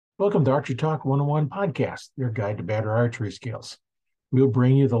Welcome to Archery Talk 101 podcast, your guide to better archery skills. We'll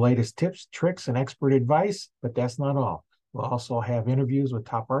bring you the latest tips, tricks, and expert advice, but that's not all. We'll also have interviews with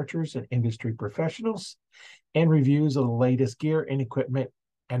top archers and industry professionals and reviews of the latest gear and equipment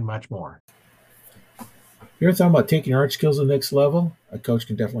and much more. You're talking about taking your archery skills to the next level? A coach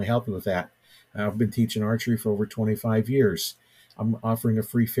can definitely help you with that. I've been teaching archery for over 25 years. I'm offering a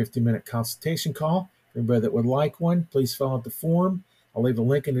free 50-minute consultation call. For anybody that would like one, please fill out the form. I'll leave a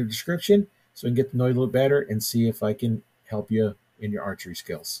link in the description so we can get to know you a little better and see if I can help you in your archery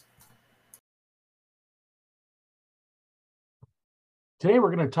skills. Today,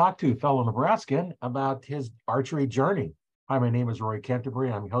 we're going to talk to fellow Nebraskan about his archery journey. Hi, my name is Roy Canterbury.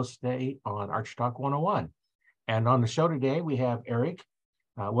 I'm your host today on Archery Talk 101. And on the show today, we have Eric.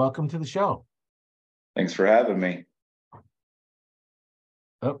 Welcome to the show. Thanks for having me.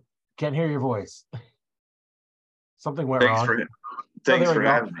 Oh, can't hear your voice. Something went wrong. Thanks for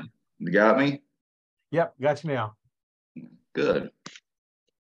having me. You got me? Yep, got you now. Good.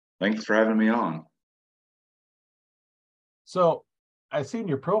 Thanks for having me on. So I see in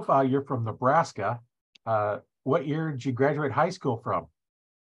your profile, you're from Nebraska. What year did you graduate high school from?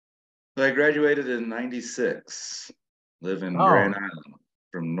 I graduated in '96. Live in Grand Island,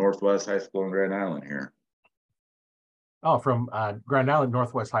 from Northwest High School in Grand Island here. Oh, from Grand Island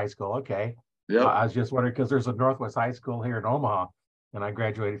Northwest High School. Okay. Yep. I was just wondering because there's a Northwest High School here in Omaha, and I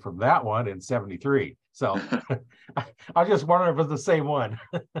graduated from that one in '73. So I was just wondering if it was the same one.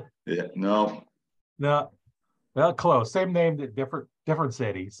 Yeah. No. No. Well, close. Same name, different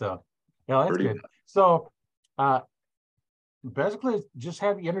city. So yeah, that's Pretty good. So basically just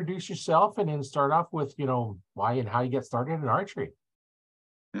have you introduce yourself and then start off with, why and how you get started in archery.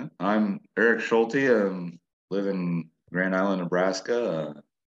 Yeah. I'm Eric Schulte. I live in Grand Island, Nebraska.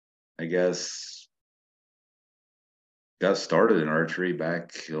 I guess got started in archery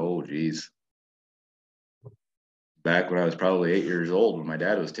back when I was probably 8 years old, when my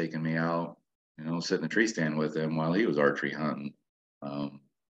dad was taking me out, sit in the tree stand with him while he was archery hunting. And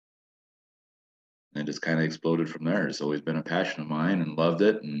just kind of exploded from there. It's always been a passion of mine and loved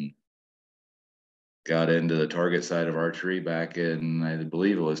it, and got into the target side of archery back in, I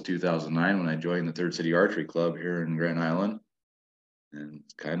believe it was 2009, when I joined the Third City Archery Club here in Grand Island, and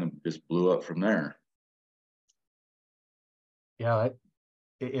kind of just blew up from there. Yeah,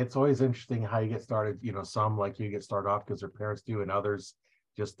 it's always interesting how you get started. Some like you get started off because their parents do, and others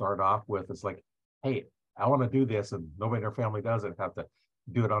just start off with, it's like, hey, I want to do this, and nobody in their family does it, have to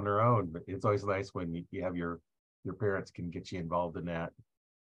do it on their own. But it's always nice when you have your parents can get you involved in that.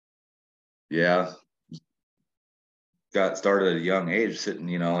 Yeah. Got started at a young age, sitting,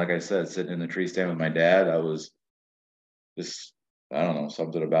 like I said, sitting in the tree stand with my dad. I was just, I don't know,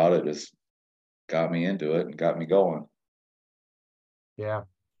 something about it just got me into it and got me going. Yeah.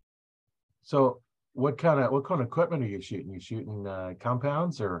 So what kind of equipment are you shooting? You shooting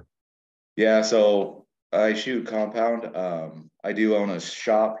compounds or? Yeah, so I shoot compound. I do own a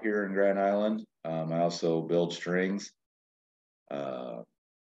shop here in Grand Island. I also build strings. Kind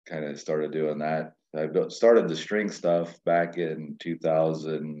of started doing that. I started the string stuff back in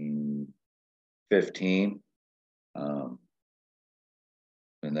 2015,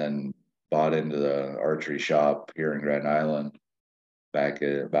 and then bought into the archery shop here in Grand Island back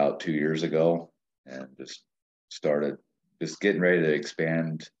about 2 years ago, and just started getting ready to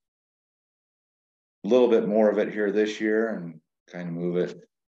expand a little bit more of it here this year, and kind of move it,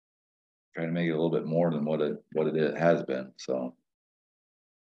 trying to make it a little bit more than what it has been. So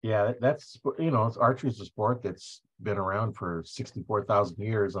yeah, that's archery is a sport that's been around for 64,000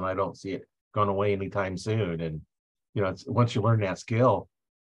 years, and I don't see it going away anytime soon. And it's once you learn that skill,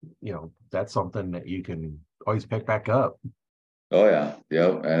 that's something that you can always pick back up. Oh yeah,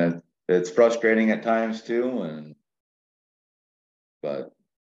 yep, and it's frustrating at times too, but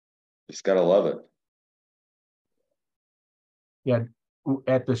just gotta love it. Yeah.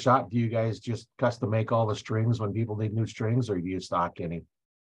 At the shop, do you guys just custom make all the strings when people need new strings, or do you stock any?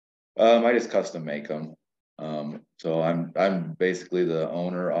 I just custom make them. So I'm basically the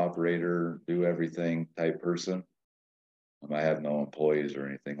owner, operator, do everything type person. I have no employees or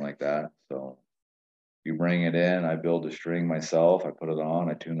anything like that. So you bring it in, I build the string myself, I put it on,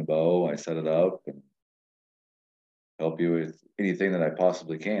 I tune the bow, I set it up, and help you with anything that I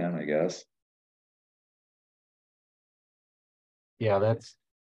possibly can, I guess. Yeah,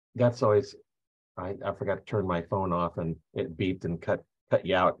 that's always, I forgot to turn my phone off and it beeped and cut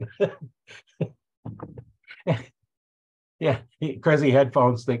you out. Yeah, crazy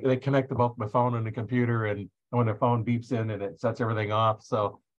headphones, they connect to both my phone and the computer, and when the phone beeps in and it sets everything off.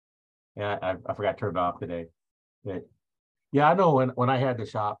 So yeah, I forgot to turn it off today. But yeah, I know when I had the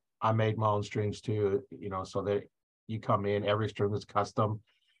shop, I made my own strings too, so that you come in, every string was custom.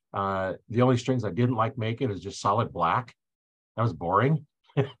 The only strings I didn't like making is just solid black. That was boring.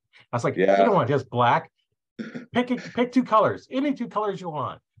 I was like, you don't Yeah, want just black. Pick two colors, any two colors you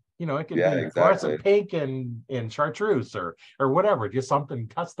want. It could yeah, be exactly. fluorescent pink and chartreuse or whatever, just something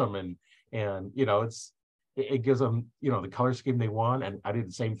custom. And it gives them, the color scheme they want. And I did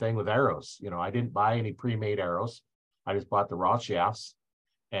the same thing with arrows. I didn't buy any pre-made arrows. I just bought the raw shafts.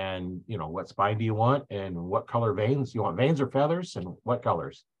 And what spine do you want, and what color veins you want, veins or feathers, and what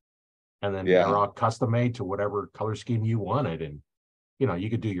colors. And then they're Yeah, all custom made to whatever color scheme you wanted. And you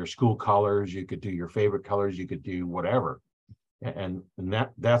could do your school colors, you could do your favorite colors, you could do whatever. And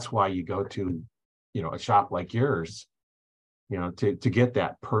that's why you go to a shop like yours, to get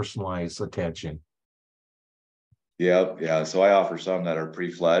that personalized attention. yeah, yeah. So I offer some that are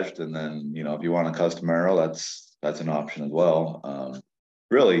pre-fledged, and then if you want a custom arrow, that's an option as well.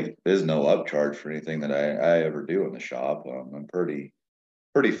 Really, there's no upcharge for anything that I ever do in the shop. I'm pretty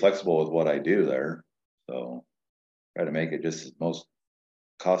flexible with what I do there, so try to make it just as most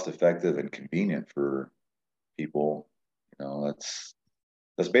cost effective and convenient for people.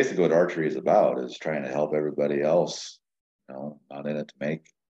 That's basically what archery is about, is trying to help everybody else, not in it to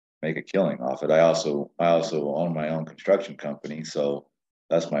make a killing off it. I also own my own construction company, so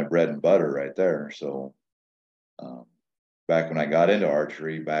that's my bread and butter right there. So um, back when I got into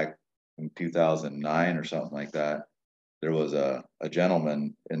archery back in 2009 or something like that, there was a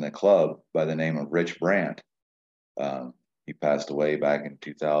gentleman in the club by the name of Rich Brandt. He passed away back in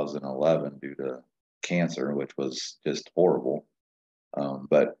 2011 due to cancer, which was just horrible.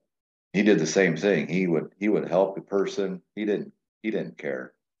 But he did the same thing. He would help the person. He didn't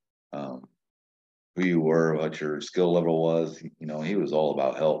care who you were, what your skill level was. He was all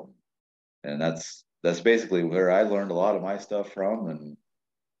about help, and that's basically where I learned a lot of my stuff from, and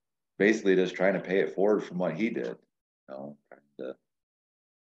basically just trying to pay it forward from what he did. Trying to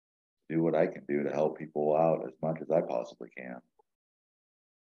do what I can do to help people out as much as I possibly can.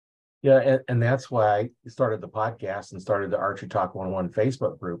 Yeah, and that's why I started the podcast and started the Archery Talk 101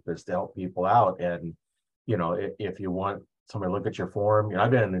 Facebook group, is to help people out. And if you want somebody to look at your form,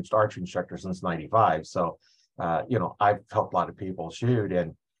 I've been an archery instructor since '95, so I've helped a lot of people shoot.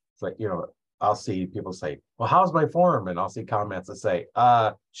 And it's like, I'll see people say, well, how's my form? And I'll see comments that say,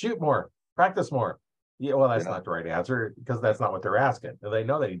 shoot more, practice more. Yeah, well, that's Yeah, not the right answer, because that's not what they're asking. They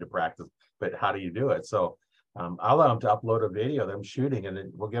know they need to practice, but how do you do it? So I'll allow them to upload a video of them shooting, and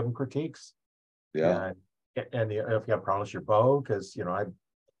then we'll give them critiques. yeah, And if you have problems with your bow, because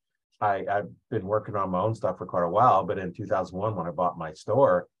I've been working on my own stuff for quite a while, but in 2001, when I bought my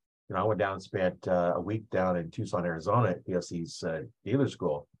store, I went down and spent a week down in Tucson, Arizona at PSC's dealer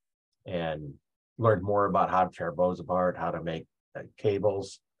school, and learned more about how to tear bows apart, how to make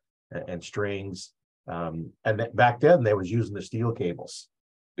cables and strings. And back then they was using the steel cables,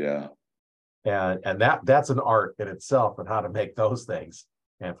 yeah, and that's an art in itself, and how to make those things.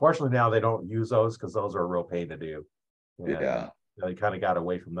 And fortunately now they don't use those, because those are a real pain to do, and yeah, they kind of got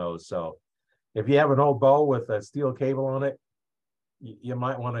away from those. So if you have an old bow with a steel cable on it, you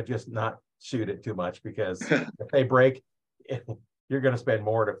might want to just not shoot it too much, because if they break, you're going to spend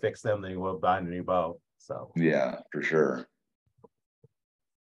more to fix them than you will buying a new bow. So yeah, for sure.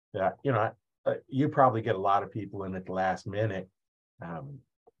 yeah, you probably get a lot of people in at the last minute, um,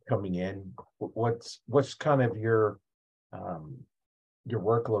 coming in. What's kind of um, your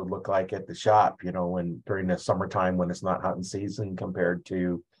workload look like at the shop, when during the summertime, when it's not hunting season, compared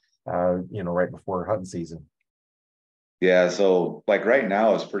to right before hunting season? Yeah, so like right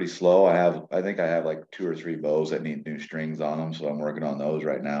now it's pretty slow. I think I have like two or three bows that need new strings on them, so I'm working on those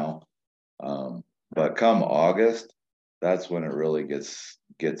right now. Um, but come August, that's when it really gets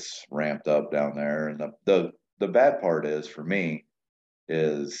ramped up down there. And the bad part is for me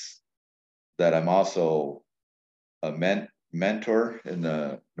is that I'm also a mentor in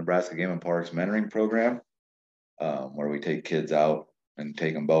the Nebraska Game and Parks mentoring program, where we take kids out and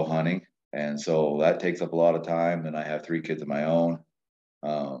take them bow hunting. And so that takes up a lot of time. Then I have three kids of my own,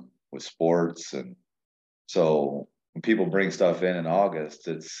 with sports. And so when people bring stuff in August,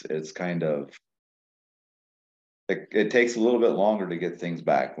 it's kind of, it takes a little bit longer to get things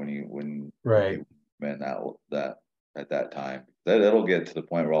back when Right. people come in that at that time. That it'll get to the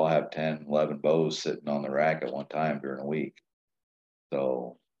point where I'll have 10, 11 bows sitting on the rack at one time during a week.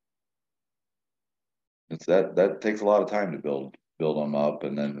 So it's that takes a lot of time to build them up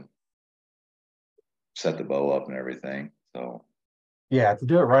and then set the bow up and everything. So Yeah, to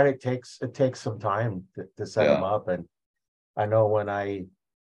do it right, it takes some time to set them yeah, up. And I know when I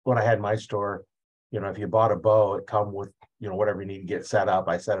had my store, if you bought a bow, it come with, whatever you need to get set up.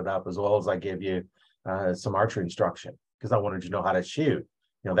 I set it up, as well as I give you some archery instruction, because I wanted you to know how to shoot.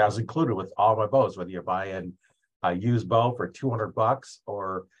 That was included with all my bows, whether you're buying a used bow for $200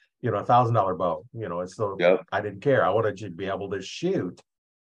 or, $1,000 bow, so Yep. I didn't care. I wanted you to be able to shoot.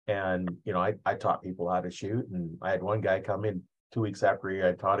 And, I taught people how to shoot. And I had one guy come in 2 weeks after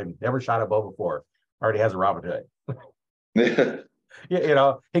I taught him, never shot a bow before, already has a Robin Hood.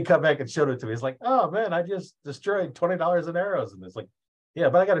 He'd come back and showed it to me. He's like, "Oh man, I just destroyed $20 in arrows." And it's like, "Yeah,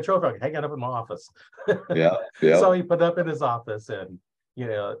 but I got a trophy. I can hang it up in my office." Yeah. Yeah. So he put it up in his office, and you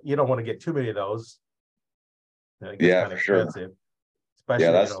don't want to get too many of those. It gets Yeah, kind of for sure. expensive, Yeah,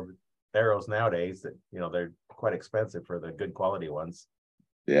 especially that's arrows nowadays that they're quite expensive for the good quality ones.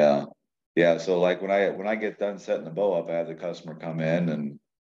 yeah. Yeah. So like when I get done setting the bow up, I have the customer come in and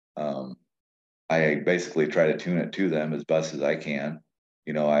um I basically try to tune it to them as best as I can.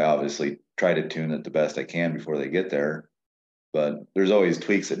 I obviously try to tune it the best I can before they get there, but there's always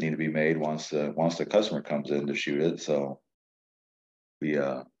tweaks that need to be made once the customer comes in to shoot it. So we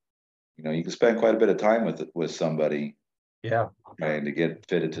you can spend quite a bit of time with somebody Yeah, trying to get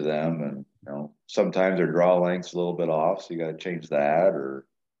fitted to them, and sometimes their draw length's a little bit off, so you got to change that, or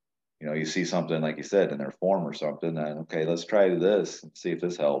you see something like you said in their form or something, and okay, let's try this and see if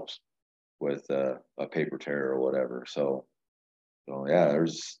this helps with a paper tear or whatever. So yeah,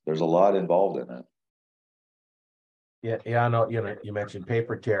 there's a lot involved in it. yeah. I know. You mentioned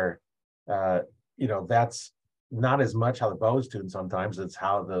paper tear. Uh, that's not as much how the bow is tuned. Sometimes it's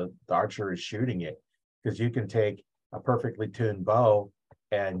how the archer is shooting it, because you can take a perfectly tuned bow,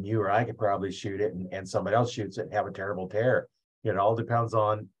 and you or I could probably shoot it, and somebody else shoots it and have a terrible tear. It all depends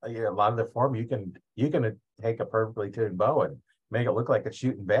on a lot of the form. You can take a perfectly tuned bow and make it look like it's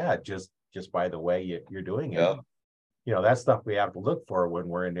shooting bad, just by the way you're doing it. Yeah, That's stuff we have to look for when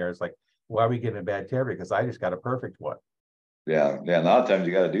we're in there. It's like, why are we getting a bad tear? Because I just got a perfect one. yeah. A lot of times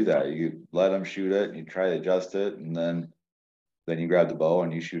you got to do that. You let them shoot it, and you try to adjust it, and then you grab the bow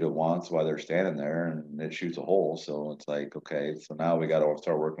and you shoot it once while they're standing there, and it shoots a hole. So it's like, okay, so now we got to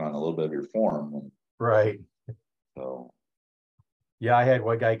start working on a little bit of your form. And Right. so Yeah, I had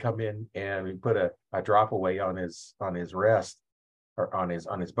one guy come in and we put a drop away on his wrist, or on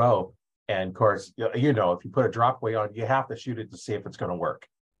his bow. And of course, if you put a drop away on, you have to shoot it to see if it's going to work.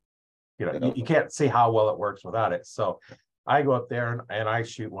 yeah, You can't see how well it works without it. So I go up there and I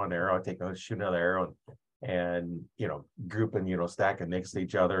shoot one arrow, shoot another arrow, and grouping, stacking next to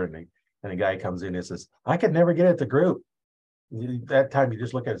each other. And the guy comes in and says, "I could never get it to group." That time you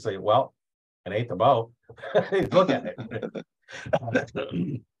just look at it and say, "Well, it ain't the bow." Look at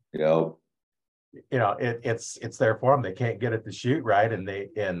it. yeah, It's their form. They can't get it to shoot right,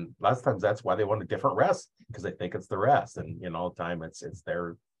 and lots of times that's why they want a different rest, because they think it's the rest, and all the time it's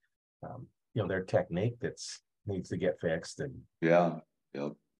their their technique that's needs to get fixed. And yeah, yeah,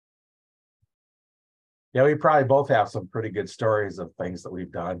 yeah, we probably both have some pretty good stories of things that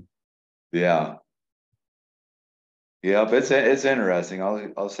we've done. yeah. Yeah, it's interesting.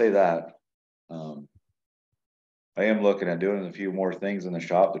 I'll say that. Um, I am looking at doing a few more things in the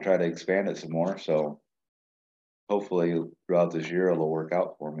shop to try to expand it some more. So hopefully throughout this year it'll work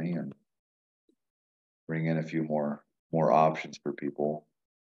out for me and bring in a few more options for people.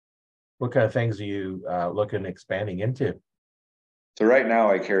 What kind of things are you looking expanding into? So right now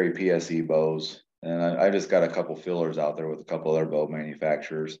I carry PSE bows, and I just got a couple fillers out there with a couple other bow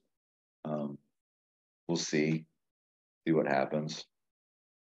manufacturers. Um, we'll see what happens.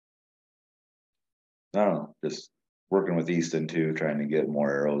 I don't know, just working with Easton too, trying to get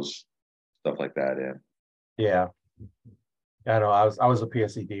more arrows, stuff like that in. Yeah, I know. I was a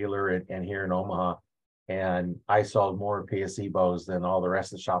PSE dealer and here in Omaha, and I sold more PSE bows than all the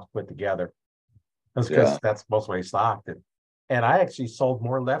rest of the shops put together. That's Yeah, because that's most where he stocked it. And I actually sold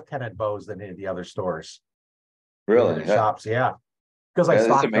more left-handed bows than any of the other stores, the really. other shops. Yeah, because I Yeah, it's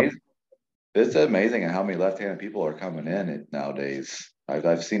stocked them. amazing. It's amazing how many left-handed people are coming in nowadays.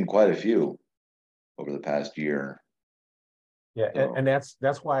 I've seen quite a few over the past year. Yeah, and So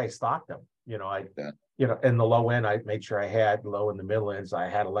that's why I stocked them. yeah, In the low end, I made sure I had low in the middle ends. I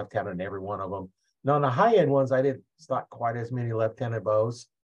had a left-handed in every one of them. Now, in the high end ones, I didn't stock quite as many left-handed bows,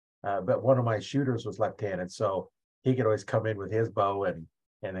 but one of my shooters was left-handed, so he could always come in with his bow and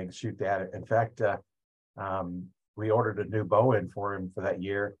then shoot that. In fact, we ordered a new bow in for him for that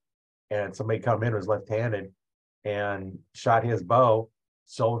year, and somebody come in was left-handed and shot his bow,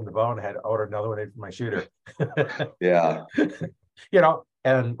 sold him the bow, and had to order another one in for my shooter. yeah,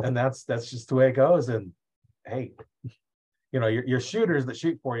 And that's just the way it goes. And hey, your shooters that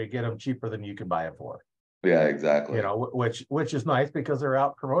shoot for you get them cheaper than you can buy them for. Yeah, exactly. which is nice because they're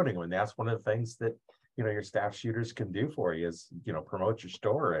out promoting them. And that's one of the things that, your staff shooters can do for you is, promote your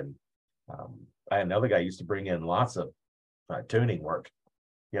store. And I had another guy used to bring in lots of tuning work.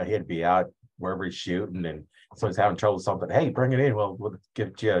 He'd be out wherever he's shooting, and so he's having trouble with something. Hey, bring it in. We'll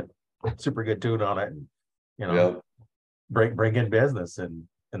get you a super good tune on it, and Yep. bring in business, and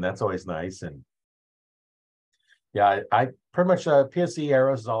that's always nice. And yeah, I pretty much PSE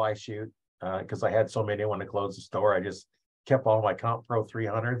arrows is all I shoot because I had so many when I closed the store. I just kept all my Comp Pro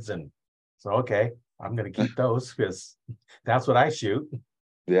 300s, and so okay, I'm going to keep those because that's what I shoot.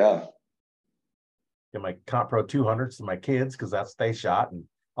 Yeah. Get my Comp Pro 200s to my kids because that's they shot, and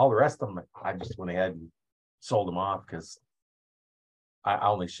all the rest of them I just went ahead and sold them off because I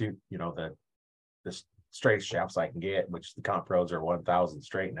only shoot the straight shafts I can get, which the Comp Pros are 1,000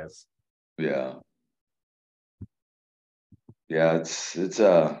 straightness. Yeah. Yeah, it's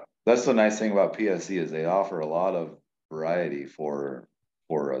that's the nice thing about PSE is they offer a lot of variety for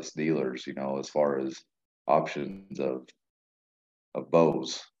us dealers, as far as options of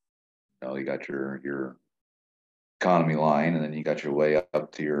bows. You got your economy line, and then you got your way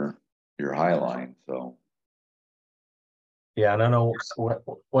up to your high line. So Yeah, and I know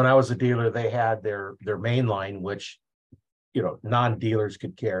when I was a dealer, they had their main line, which non-dealers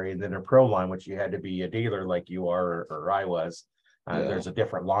could carry, and then a pro line, which you had to be a dealer like you are or I was. yeah, There's a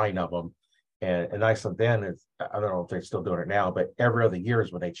different line of them, and nice of then is I don't know if they're still doing it now, but every other year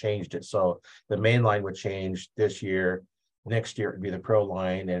is when they changed it. So the main line would change this year. Next year it would be the pro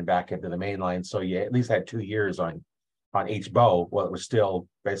line and back into the main line. So you at least had 2 years on each bow. Well, it was still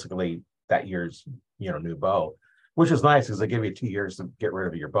basically that year's new bow, which is nice because they give you 2 years to get rid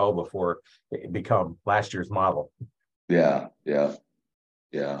of your bow before it become last year's model. yeah, yeah,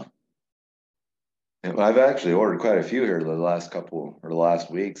 yeah. And I've actually ordered quite a few here the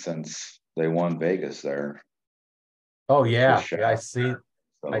last week since they won Vegas there Oh with yeah, yeah. Shaft. I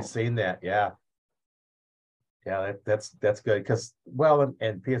So seen that. Yeah, yeah. That's good because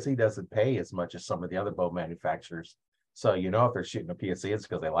and PSE doesn't pay as much as some of the other bow manufacturers. So if they're shooting a PSE, it's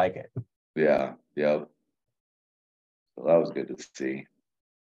because they like it. yeah, yeah. So that was good to see.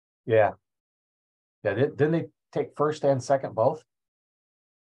 Yeah, yeah. Didn't they take first and second both?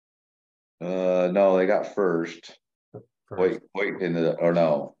 No, they got first. First, Or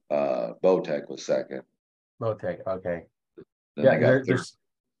no, Bowtech was second. both take. Okay. Then they Yeah, got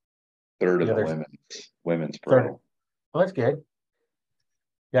third in the there's women's third. pro. Well, that's good.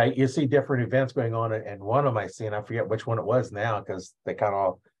 Yeah, you see different events going on, and one of them I seen, I forget which one it was now because they kind of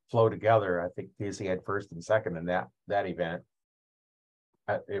all flow together. I think PSE had first and second in that event.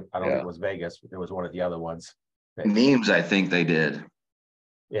 I don't think Yeah. it was Vegas. It was one of the other ones. But Memes, I think they did.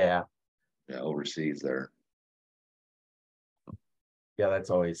 yeah, Yeah, overseas there. yeah, that's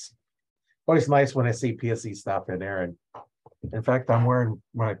always nice when I see PSE stuff in there. And in fact, I'm wearing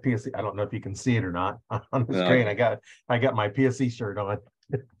my PSE. I don't know if you can see it or not on the No, I screen. can. I got my PSE shirt on.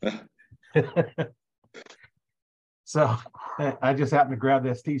 So I just happened to grab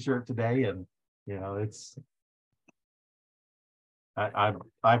this T-shirt today, and it's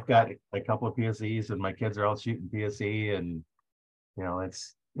I've got a couple of PSEs, and my kids are all shooting PSE, and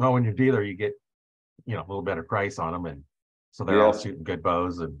it's when you're a dealer, you get a little better price on them, and so they're all Yep. shooting good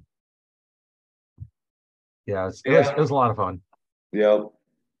bows, and yeah, it Yeah. was a lot of fun. Yep.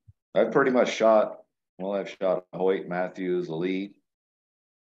 I've pretty much shot. Well, I've shot Hoyt, Matthews, Elite.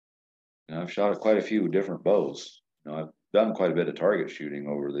 And I've shot quite a few different bows. I've done quite a bit of target shooting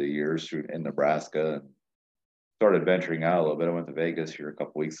over the years in Nebraska, and started venturing out a little bit. I went to Vegas here a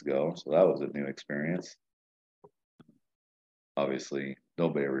couple weeks ago, so that was a new experience. Obviously,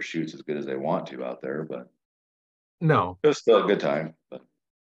 nobody ever shoots as good as they want to out there, but No, it was still a good time. But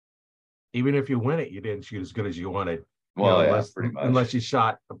even if you win it, you didn't shoot as good as you wanted, well, yeah, unless pretty much. you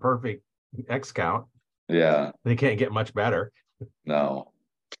shot a perfect X count. Yeah, They can't get much better. no,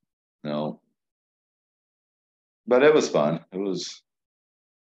 no. But it was fun. It was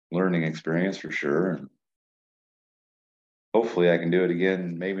learning experience for sure. And hopefully I can do it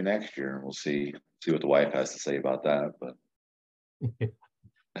again maybe next year. We'll see what the wife has to say about that. But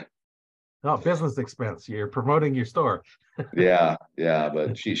No, business expense. You're promoting your store. yeah, yeah.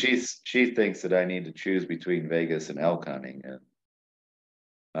 But she thinks that I need to choose between Vegas and elk hunting, and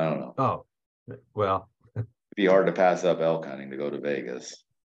I don't know. Oh, well, It'd be hard to pass up elk hunting to go to Vegas.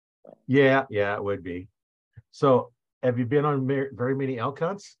 yeah, it would be. So, have you been on very many elk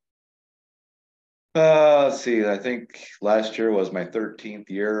hunts? Let's see. I think last year was my 13th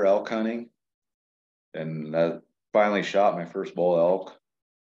year elk hunting, and I finally shot my first bull elk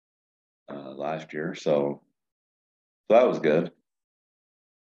last year. So that was good.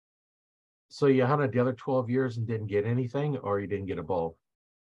 So you hunted the other 12 years and didn't get anything, or you didn't get a bull?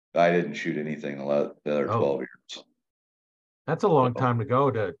 I didn't shoot anything the other Oh, 12 years. that's a long So, time to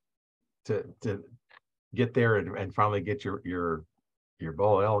go to get there and finally get your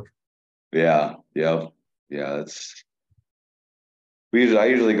bull elk. yeah, yeah, yeah. I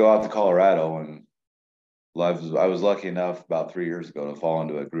usually go out to Colorado, and I was lucky enough about 3 years ago to fall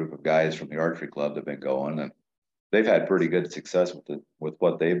into a group of guys from the archery club that've been going, and they've had pretty good success with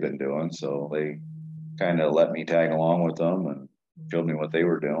what they've been doing. So they kind of let me tag along with them and showed me what they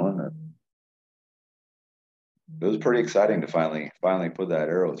were doing, and it was pretty exciting to finally put that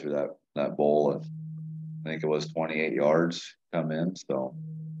arrow through that bowl. And I think it was 28 yards come in. So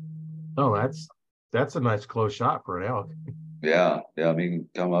Oh, that's a nice close shot for an elk. yeah, yeah. I mean,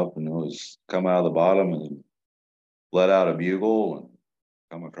 come up and it was come out of the bottom and let out a bugle and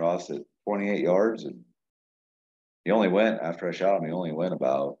come across it 28 yards, and he only went after I shot him. He only went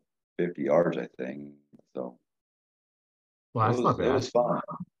about 50 yards, I think. So Well, that's not it bad. was fun.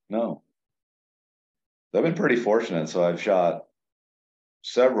 No, I've been pretty fortunate. So I've shot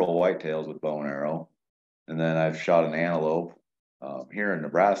several whitetails with bow and arrow, and then I've shot an antelope here in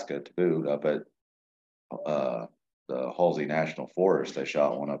Nebraska to boot up at uh, the Halsey National Forest. I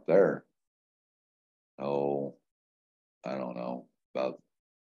shot one up there. Oh, I don't know, about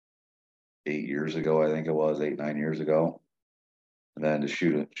 8 years ago, I think it was 8, 9 years ago. And then to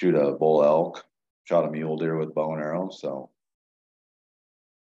shoot a bull elk, shot a mule deer with bow and arrow. So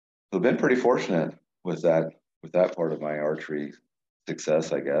I've been pretty fortunate with that part of my archery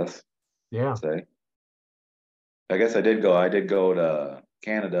success, I guess. Yeah, Say, I did go to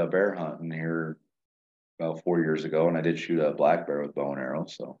Canada bear hunting here about 4 years ago, and I did shoot a black bear with bow and arrow.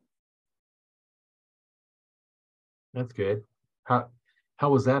 So that's good. How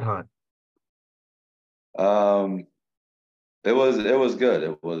was that hunt? um, it was good.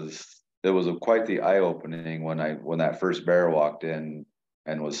 It was quite the eye opening when that first bear walked in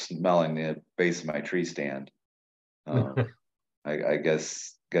and was smelling the base of my tree stand. Um, I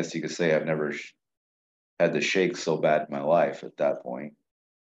guess you could say I've never had the shakes so bad in my life at that point.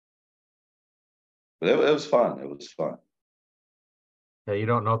 But it was fun. It was fun. Yeah, you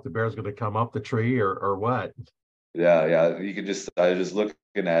don't know if the bear's going to come up the tree or what. Yeah, yeah. I was just looking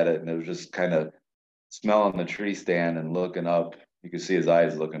at it, and it was just kind of smelling the tree stand and looking up. You could see his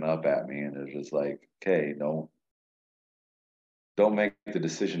eyes looking up at me, and it was just like, okay, don't make the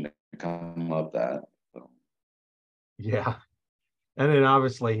decision to come up that. So, Yeah, and then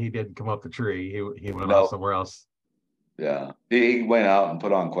obviously he didn't come up the tree. He went off no, somewhere else. yeah. He went out and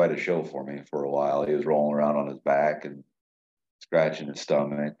put on quite a show for me for a while. He was rolling around on his back and scratching his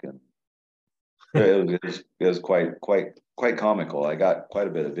stomach, and it was quite comical. I got quite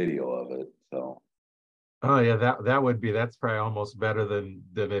a bit of video of it. So Oh yeah, that's probably almost better than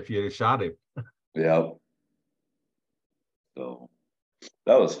if you had shot him. yeah, so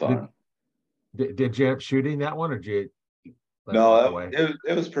that was Did fun. did you end up shooting that one, or did you let it walk No, away?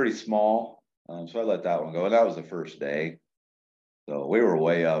 it was pretty small, so I let that one go. And that was the first day. So we were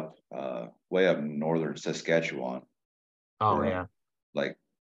way up in northern Saskatchewan. We Oh were yeah. like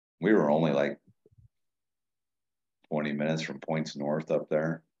we were only like 20 minutes from points north up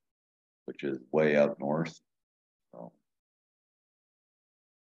there, which is way up north. So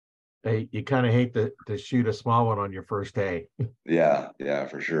Hey, you kind of hate to shoot a small one on your first day. yeah, yeah,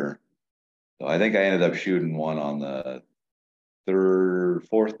 for sure. So I think I ended up shooting one on the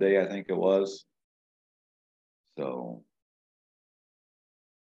fourth day, I think it was. So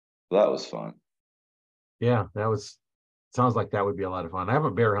that was fun. Yeah, that was sounds like that would be a lot of fun. I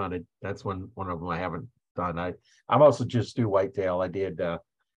haven't bear hunted. That's one of them I haven't done. I'm also just do whitetail. I did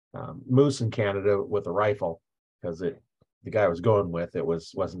moose in Canada with a rifle because it the guy I was going with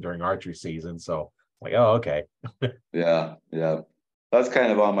wasn't during archery season, so like, oh, okay. Yeah, yeah. That's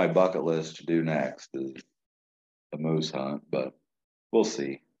kind of on my bucket list to do next is a moose hunt, but we'll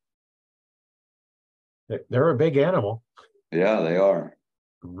see. They're a big animal, Yeah, they are.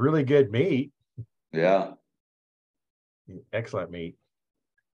 really good meat, Yeah. excellent meat.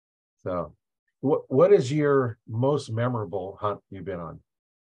 So, what is your most memorable hunt you've been on?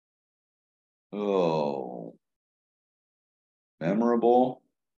 Oh, memorable.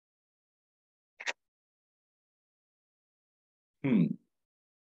 Hmm.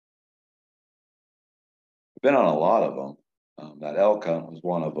 Been on a lot of them. That elk hunt was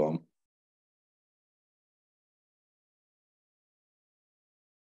one of them.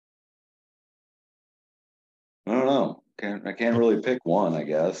 I don't know. I can't really pick one, I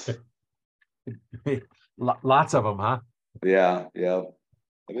guess. Lots of them, huh? Yeah, yeah.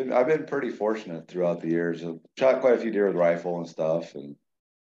 I've been pretty fortunate throughout the years. I've shot quite a few deer with rifle and stuff, and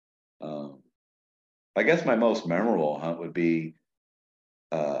I guess my most memorable hunt would be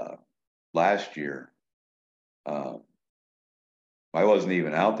uh, last year. Um, I wasn't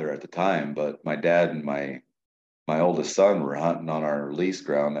even out there at the time, but my dad and my oldest son were hunting on our lease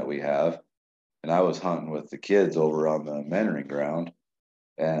ground that we have, and I was hunting with the kids over on the mentoring ground,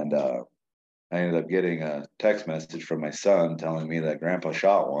 and I ended up getting a text message from my son telling me that Grandpa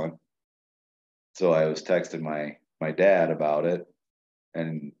shot one. So I was texting my dad about it,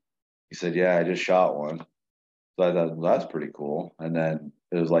 and he said, "Yeah, I just shot one." So I thought, well, that's pretty cool. And then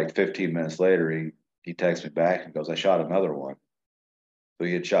it was like 15 minutes later, he texted me back and goes, "I shot another one." So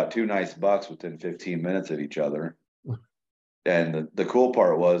he had shot two nice bucks within 15 minutes of each other. And the cool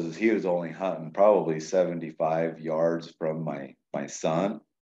part was is he was only hunting probably 75 yards from my son.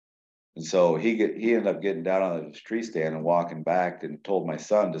 And so he ended up getting down on his tree stand and walking back and told my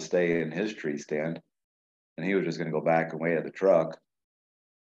son to stay in his tree stand. And he was just gonna go back and wait at the truck.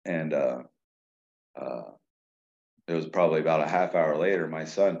 And uh it was probably about a half hour later, my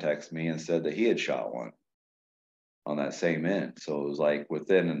son texted me and said that he had shot one on that same end. So it was like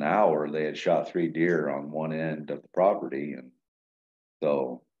within an hour they had shot three deer on one end of the property. And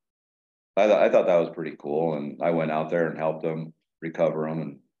so I thought that was pretty cool. And I went out there and helped them recover them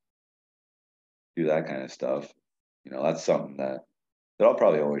and do that kind of stuff. You know, that's something that I'll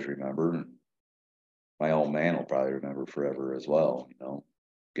probably always remember. And my old man will probably remember forever as well, you know,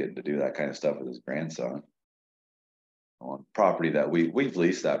 getting to do that kind of stuff with his grandson on property that we've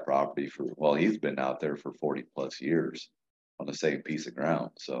leased that property for, well, he's been out there for 40 plus years on the same piece of ground.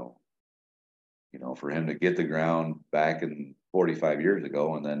 So, you know, for him to get the ground back in 45 years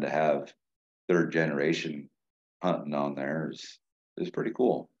ago and then to have third generation hunting on there is pretty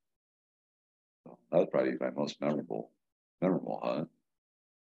cool. So that was probably my most memorable hunt.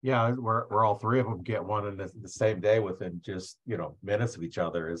 Yeah, we're all three of them get one in the same day within just minutes of each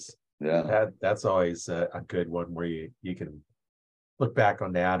other. Is Yeah, that's always a good one where you can look back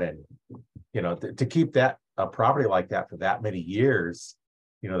on that, and to keep that a property like that for that many years,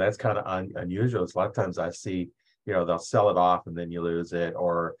 that's kind of unusual. It's a lot of times I see, they'll sell it off and then you lose it,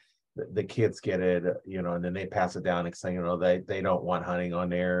 or the kids get it, and then they pass it down and saying, they don't want hunting on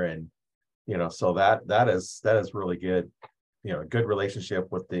there, and so that is really good, a good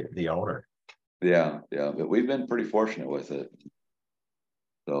relationship with the owner. yeah. But we've been pretty fortunate with it.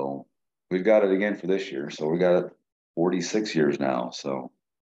 So we've got it again for this year. So we got it 46 years now. So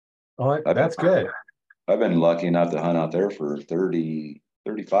Oh, I've been that's good. I've been lucky enough to hunt out there for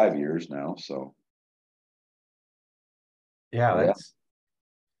 35 years now. So Yeah,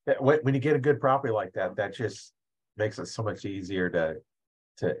 yeah, when you get a good property like that, that just makes it so much easier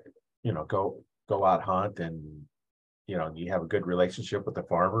to go out hunt, and you have a good relationship with the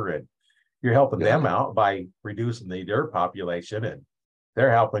farmer, and you're helping yeah, them out by reducing the deer population, and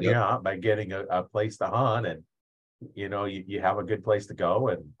they're helping yep. you out by getting a place to hunt, and you have a good place to go.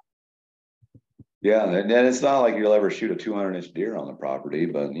 And Yeah, and it's not like you'll ever shoot a 200-inch deer on the property,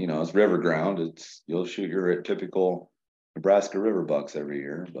 but you know it's river ground. You'll shoot your typical Nebraska river bucks every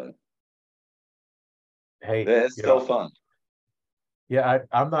year, but hey, it's still fun. yeah,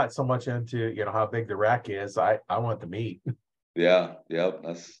 I'm not so much into how big the rack is. I want the meat. Yeah, yep.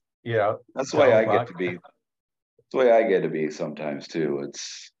 you know That's the way Down I get buck. to be. That's the way I get to be sometimes too.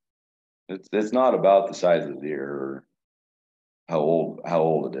 It's not about the size of the deer or how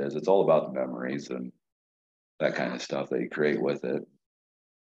old it is. It's all about the memories and that kind of stuff that you create with it.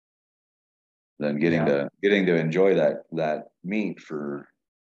 Then Yeah, getting to enjoy that meat for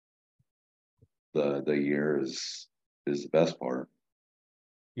the year is the best part.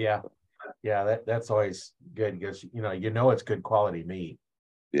 yeah, yeah. That's always good because it's good quality meat.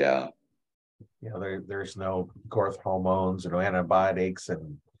 Yeah, There's no growth hormones or no antibiotics,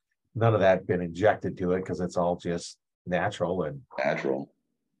 and none of that been injected to it because it's all just natural. And natural.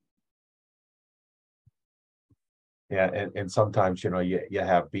 yeah, and sometimes you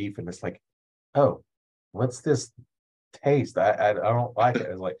have beef and it's like, oh, what's this taste? I don't like it.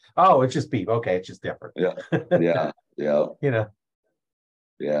 It's like, oh, it's just beef. Okay, it's just different. Yeah, yeah, yeah, you know,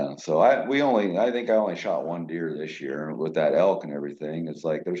 yeah. So I think I only shot one deer this year with that elk and everything. It's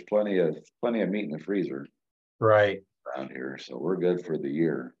like there's plenty of meat in the freezer right? around here, so we're good for the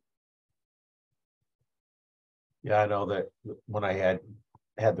year. Yeah, I know that when I had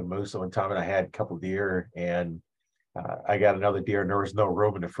the moose one time, and I had a couple of deer, and I got another deer, and there was no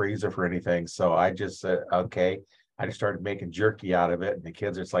room in the freezer for anything. So I just said, okay. I just started making jerky out of it, and the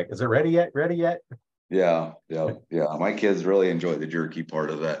kids are just like, "Is it ready yet? Ready yet?" Yeah, yeah, yeah. My kids really enjoy the jerky part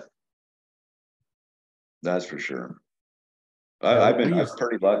of that. That's for sure. Yeah, I've been we I'm used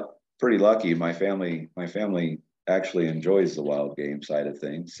pretty lucky. My family actually enjoys the wild game side of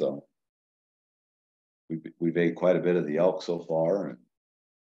things. So we've ate quite a bit of the elk so far, and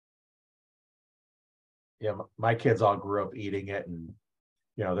Yeah, my kids all grew up eating it, and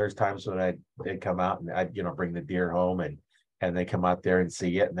there's times when they'd come out and I'd bring the deer home, and they come out there and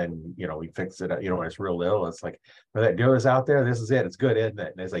see it, and then we fix it up. When it's real little, it's like, when that deer is out there, this is it. It's good, isn't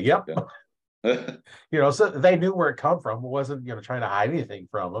it? And they say, yep. yeah. So they knew where it come from. It wasn't trying to hide anything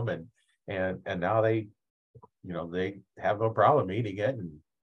from them, and now they have no problem eating it. And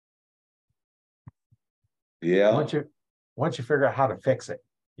Yeah, once you figure out how to fix it,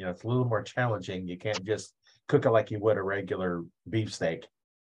 it's a little more challenging. You can't just cook it like you would a regular beefsteak.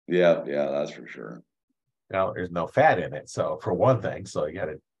 yeah, that's for sure. There's no fat in it, so for one thing, so you got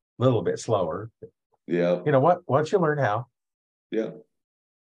it a little bit slower. Yeah, once you learn how. yeah.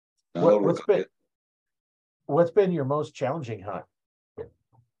 Not what what's overcook been it. what's been your most challenging hunt?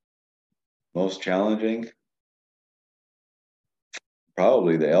 Most challenging,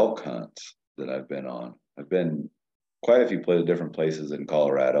 probably the elk hunts that I've been on. I've been quite a few different places in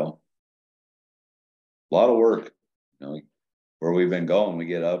Colorado. A lot of work, where we've been going. We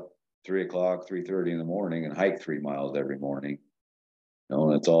get up 3:00, 3:30 in the morning and hike 3 miles every morning.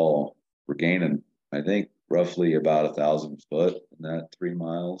 And it's all, we're gaining, I think, roughly about 1,000 foot in that 3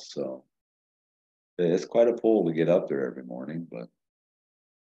 miles. So it's quite a pull to get up there every morning, but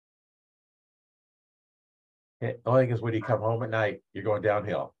The only thing is, when you come home at night, you're going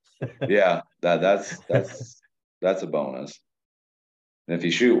downhill. yeah, that's a bonus. And if you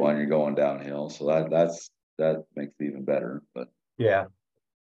shoot one, you're going downhill. So that makes it even better. But Yeah.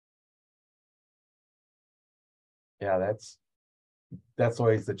 Yeah, that's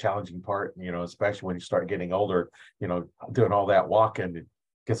always the challenging part, especially when you start getting older, doing all that walking, it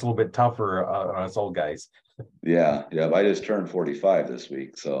gets a little bit tougher on us old guys. yeah, I just turned 45 this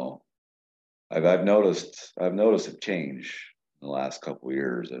week, so I've noticed a change in the last couple of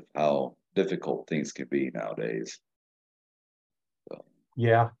years of how difficult things can be nowadays. So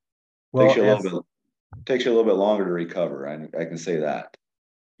Yeah. takes Well, you a little bit longer to recover. I can say that.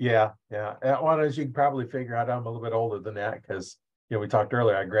 yeah. Well, as you can probably figure out, I'm a little bit older than that, because we talked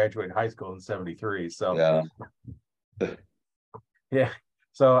earlier, I graduated high school in 73. So Yeah, yeah.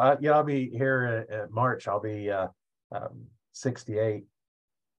 So I'll be here in March. I'll be 68.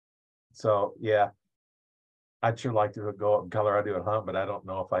 So yeah, I'd sure like to go up in Colorado and hunt, but I don't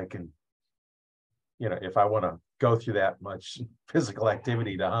know if I can, if I want to go through that much physical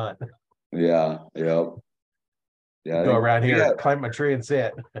activity to hunt. yeah, yeah. I Go think around here, climb a tree and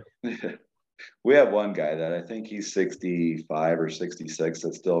sit. we have one guy that I think he's 65 or 66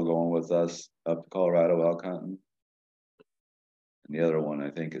 that's still going with us up to Colorado elk hunting. And the other one I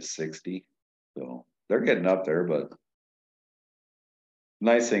think is 60. So they're getting up there, but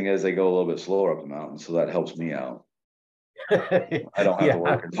nice thing is they go a little bit slower up the mountain, so that helps me out. I don't have to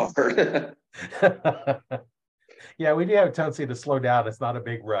work as hard. Yeah, we do have a tendency to slow down. It's not a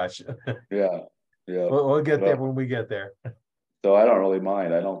big rush. Yeah, We'll get there when we get there. so I don't really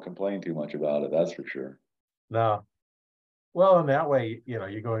mind. I don't complain too much about it. That's for sure. No. Well, in that way,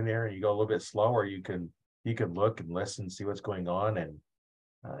 you go in there and you go a little bit slower. You can look and listen, see what's going on, and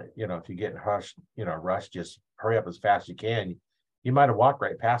if you get rushed, just hurry up as fast as you can. You might have walked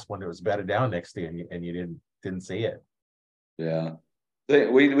right past one that was bedded down next to you, and you didn't see it. Yeah,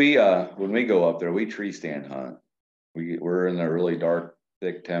 we when we go up there, we tree stand hunt. We're in the really dark,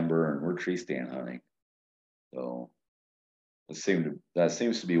 thick timber, and we're tree stand hunting. So that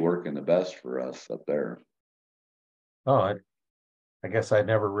seems to be working the best for us up there. Oh, I guess I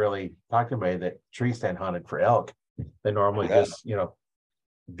never really talked to anybody that tree stand hunted for elk. They normally just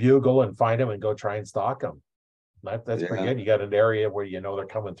bugle and find them and go try and stalk them. That's pretty good. You got an area where they're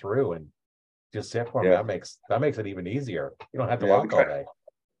coming through and just sit for them. That makes it even easier. You don't have to walk all day.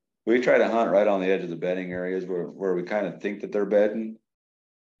 We try to hunt right on the edge of the bedding areas where we kind of think that they're bedding,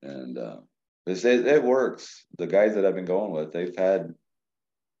 and it works. The guys that I've been going with, they've had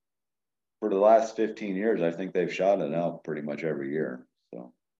for the last 15 years, I think they've shot an elk pretty much every year.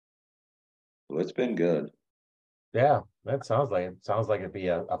 So it's been good. Yeah, that sounds like it'd be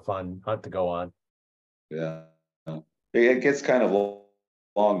a fun hunt to go on. Yeah, it gets kind of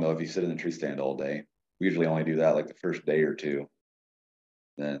long though if you sit in the tree stand all day. We usually only do that like the first day or two.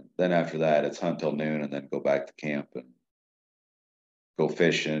 Then after that, it's hunt till noon and then go back to camp and go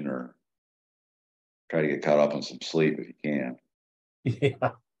fishing or try to get caught up on some sleep if you can.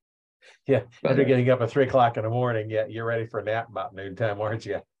 Yeah. Yeah. After getting up at 3:00 in the morning, you're ready for a nap about noontime, aren't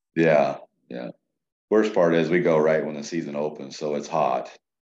you? Yeah. Worst part is we go right when the season opens, so it's hot.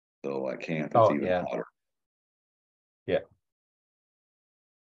 So at camp, it's even hotter. Yeah.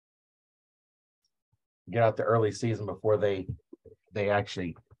 Get out the early season before they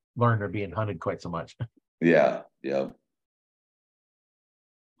actually learn they're being hunted quite so much. Yeah, yeah.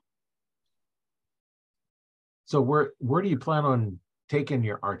 So where do you plan on taking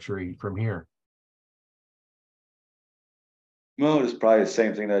your archery from here? Well, it's probably the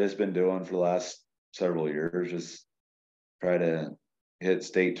same thing that it's been doing for the last several years. Just try to hit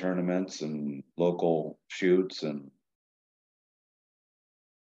state tournaments and local shoots, and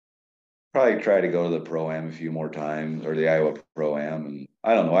probably try to go to the Pro-Am a few more times, or the Iowa Pro-Am. And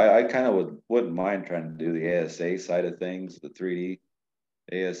I don't know, I kind of wouldn't mind trying to do the ASA side of things, the 3D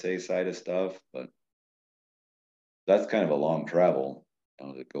ASA side of stuff, but that's kind of a long travel,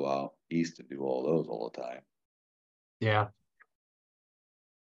 to go out east and do all those all the time. Yeah.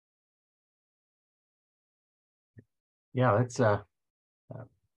 Yeah, that's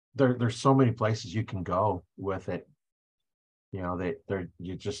there's so many places you can go with it. You know, they're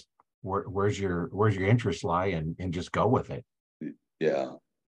you just where's your interest lie and just go with it. Yeah.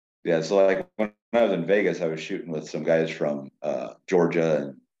 Yeah. So like when I was in Vegas, I was shooting with some guys from Georgia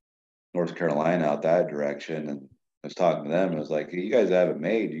and North Carolina out that direction. And I was talking to them. I was like, "Hey, you guys have it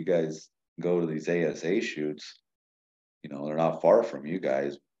made. You guys go to these ASA shoots. They're not far from you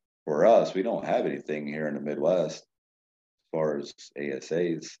guys. For us, we don't have anything here in the Midwest as far as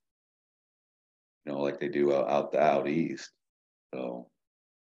ASAs, like they do out east. So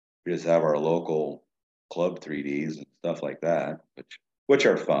we just have our local club 3Ds and stuff like that, which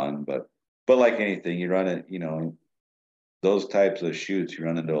are fun, but like anything, you run it, those types of shoots, you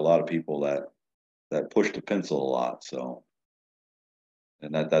run into a lot of people that push the pencil a lot. So,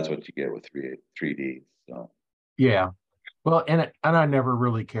 and that's what you get with 3D. So Yeah. Well, and I never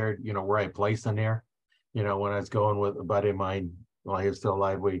really cared, where I placed in there. When I was going with a buddy of mine while he was still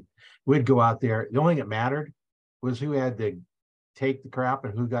alive, we'd go out there. The only thing that mattered was who had to take the crap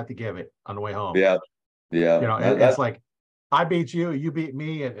and who got to give it on the way home. yeah, yeah, It's like I beat you, you beat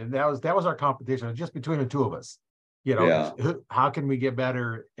me, and that was our competition, just between the two of us. yeah, How can we get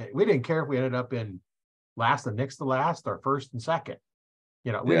better? We didn't care if we ended up in last and next to last or first and second.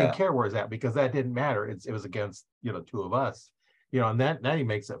 We didn't yeah, care where it's at because that didn't matter. It was against, two of us, and then he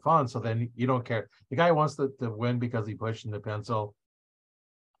makes it fun. So then you don't care. The guy wants to win because he pushed in the pencil.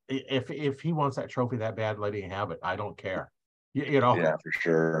 If he wants that trophy that bad, let him have it. I don't care. yeah, for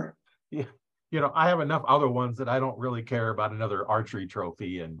sure. Yeah, I have enough other ones that I don't really care about another archery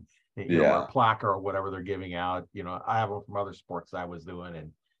trophy and or a Yeah, plaque or whatever they're giving out. I have them from other sports I was doing,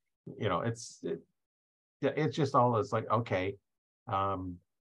 and it's just all it's like, okay, um,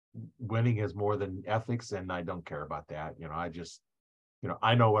 winning is more than ethics, and I don't care about that. I just,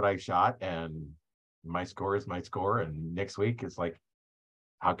 I know what I shot, and my score is my score. And next week it's like,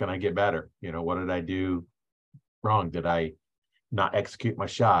 how can I get better? What did I do wrong? Did I not execute my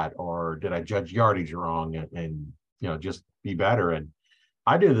shot, or did I judge yardage wrong? And just be better. And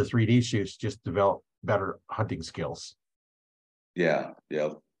I do the 3D shoots just develop better hunting skills. yeah, yeah.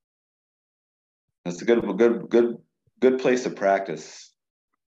 That's a good place to practice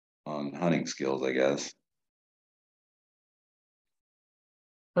on hunting skills, I guess.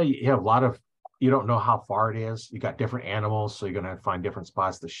 But you have a lot of, you don't know how far it is. You got different animals, so you're going to find different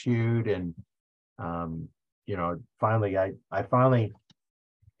spots to shoot. And um, finally, I finally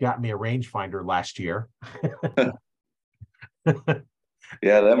got me a rangefinder last year.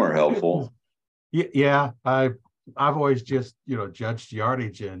 Yeah, them are helpful. Yeah, I've always just judged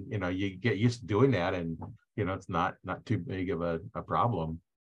yardage, and you get used to doing that, and it's not too big of a problem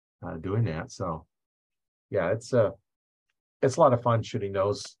doing that. So yeah, it's a lot of fun shooting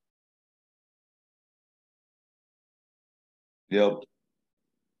those. Yep.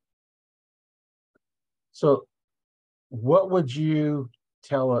 So what would you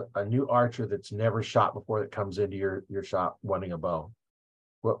tell a new archer that's never shot before that comes into your shop wanting a bow?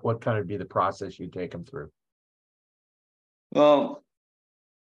 What kind of be the process you take them through? Well,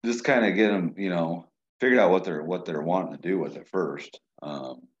 just kind of get them, figured out what they're wanting to do with it first,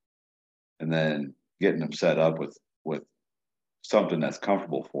 and then getting them set up with something that's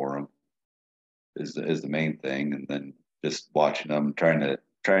comfortable for them is the main thing, and then just watching them, trying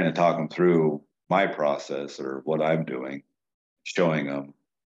to talk them through my process or what I'm doing, showing them,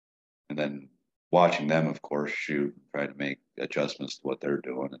 and then watching them, of course, shoot, and try to make adjustments to what they're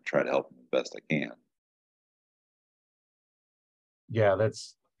doing, and try to help them the best I can. Yeah,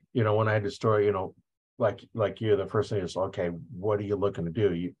 that's when I had to story, like you, the first thing is, okay, what are you looking to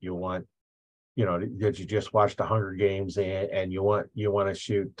do? You want, did you just watch the Hunger Games, and you want to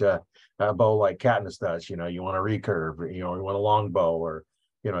shoot a bow like Katniss does? You want a recurve, you want a long bow, or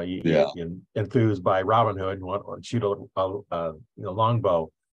Yeah, you enthused by Robin Hood and want to shoot a long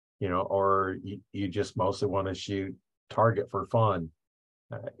bow, or you just mostly want to shoot target for fun.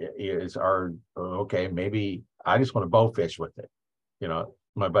 Is our okay? Maybe I just want to bow fish with it.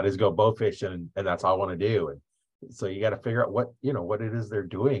 My buddies go bow fishing, and that's all I want to do. And so you got to figure out what it is they're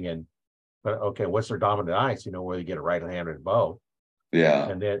doing, and but okay, what's their dominant ice? Where you get a right-handed bow, Yeah.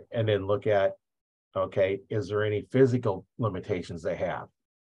 and then look at, okay, is there any physical limitations they have?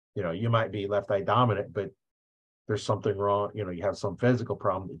 You might be left eye dominant, but there's something wrong. You have some physical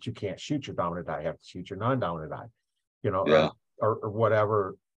problem that you can't shoot your dominant eye. You have to shoot your non-dominant eye. Yeah. Or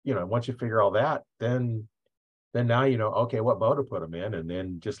whatever. Once you figure all that, then now okay, what bow to put them in, and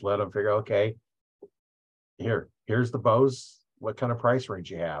then just let them figure, okay, here's the bows, what kind of price range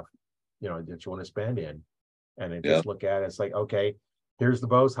you have, that you want to spend in, and then Yeah. just look at it. It's like, okay, here's the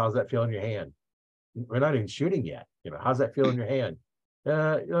bows. How's that feel in your hand? We're not even shooting yet. How's that feel in your hand?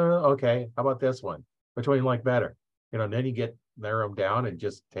 Okay. How about this one? Which one you like better? And then you narrow them down and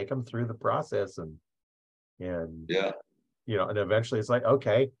just take them through the process, and Yeah. and eventually it's like,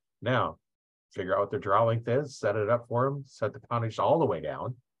 okay, now figure out what their draw length is, set it up for them, set the poundage all the way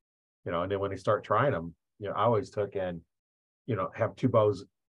down, and then when they start trying them, I always took and, have two bows.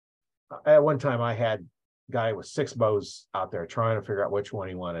 At one time I had a guy with 6 bows out there trying to figure out which one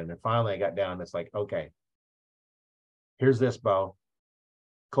he wanted. And finally I got down, it's like, okay, here's this bow,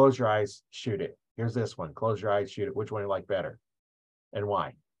 close your eyes, shoot it. Here's this one, close your eyes, shoot it. Which one you like better and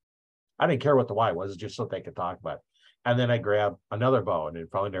why? I didn't care what the why was, just so they could talk about it. And then I grabbed another bow and then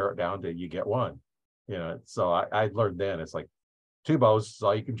finally narrow it down to you get one. So I learned then it's like 2 bows is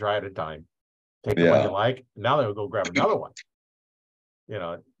all you can try at a time. Take the one you Yeah. like. Now they'll go grab another one.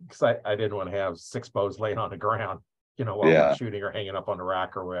 Because I didn't want to have 6 bows laying on the ground, while we're Yeah. shooting or hanging up on the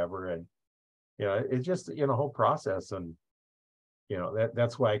rack or wherever. And it's just whole process. And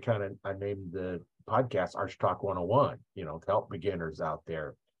that's why I named the podcast Arch Talk 101, to help beginners out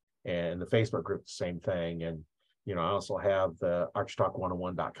there. And the Facebook group, the same thing. And I also have the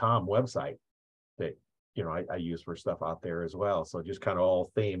archtalk101.com website that I use for stuff out there as well. So just kind of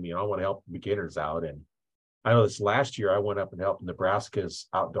all theme, I want to help beginners out. And I know this last year I went up and helped Nebraska's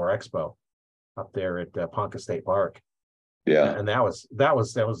Outdoor Expo up there at Ponca State Park. Yeah. And that was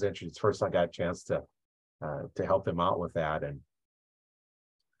interesting. It's the first I got a chance to help them out with that. And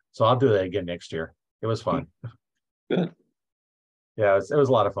so I'll do that again next year. It was fun. Good. Yeah, it was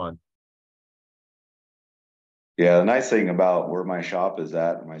a lot of fun. Yeah, the nice thing about where my shop is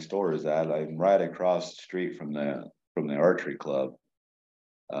at, my store is at, I'm right across the street from the archery club.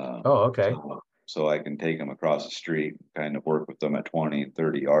 Oh, okay. So I can take them across the street, kind of work with them at 20 and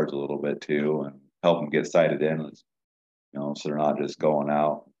 30 yards a little bit too, and help them get sighted in, so they're not just going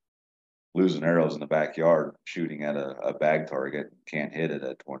out losing arrows in the backyard, shooting at a bag target, can't hit it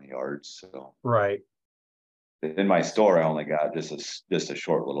at 20 yards. So right. In my store, I only got just a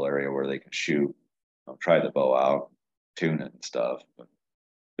short little area where they can shoot, try the bow out, tune it and stuff. But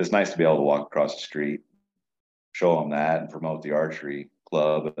it's nice to be able to walk across the street, show them that, and promote the archery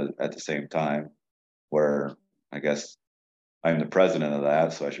club at the same time. Where I guess I'm the president of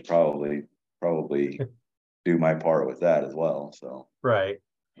that, so I should probably do my part with that as well. So right.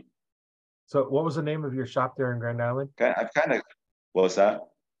 So what was the name of your shop there in Grand Island? I've kind of what's that?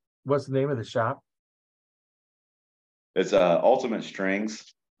 What's the name of the shop? It's Ultimate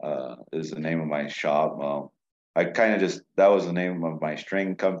Strings is the name of my shop. I kind of just that was the name of my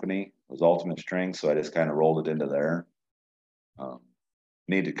string company, was Ultimate Strings, so I just kind of rolled it into there.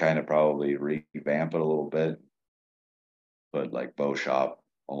 Need to kind of probably revamp it a little bit, but like Bow Shop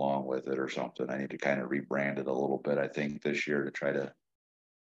along with it or something. I need to kind of rebrand it a little bit, I think, this year to try to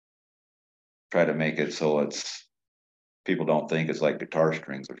make it so it's people don't think it's like guitar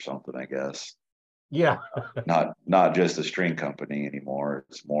strings or something, I guess. Yeah. Not just a string company anymore.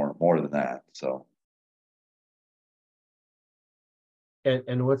 It's more than that. So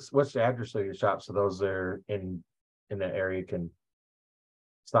And what's the address of your shop so those that are in that area can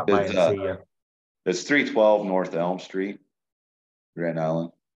stop by it's and see you? it's 312 North Elm Street, Grand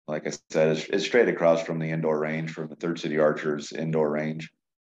Island. Like I said, it's straight across from the indoor range, from the Third City Archers indoor range.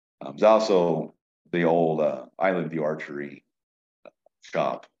 It's also the old Island View Archery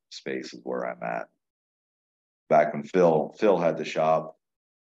shop space is where I'm at. Back when Phil had the shop,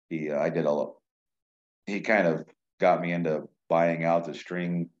 he kind of got me into buying out the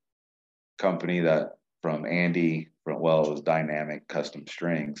string company that from Andy it was Dynamic Custom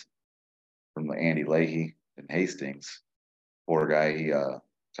Strings from Andy Leahy in Hastings. Poor guy, he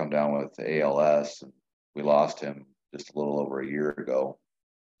come down with the ALS, and we lost him just a little over a year ago.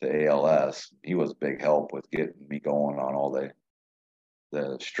 The ALS, he was a big help with getting me going on all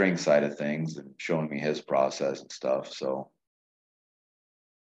the string side of things and showing me his process and stuff. So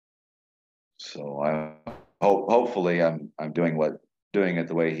I hopefully I'm doing what doing it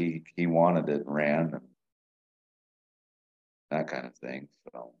the way he wanted it and ran, and that kind of thing.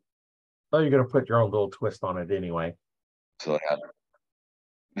 So, Well, you're going to put your own little twist on it anyway. so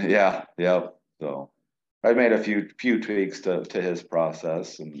yeah, yep. So I made a few tweaks to his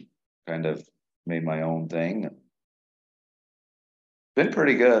process and kind of made my own thing, and been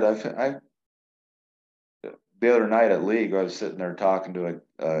pretty good. I the other night at league, I was sitting there talking to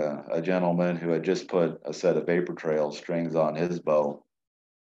a gentleman who had just put a set of vapor trail strings on his bow,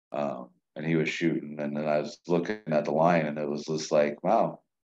 and he was shooting, and then I was looking at the line, and it was just like, wow,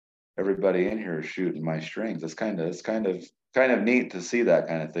 everybody in here is shooting my strings. It's kind of neat to see that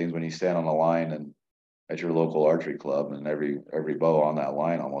kind of things when you stand on the line and at your local archery club, and every bow on that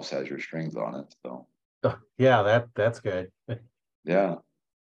line almost has your strings on it. So Yeah, that's good. yeah,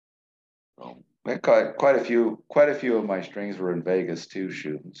 so quite a few of my strings were in Vegas too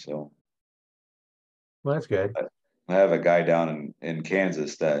shooting. So Well, that's good. I have a guy down in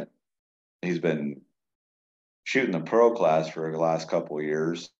Kansas that he's been shooting the pro class for the last couple of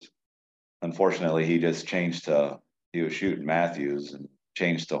years. Unfortunately, he was shooting Matthews and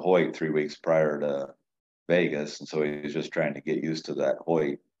changed to Hoyt 3 weeks prior to Vegas, and so he was just trying to get used to that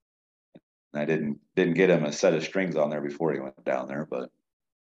Hoyt. And I didn't get him a set of strings on there before he went down there, but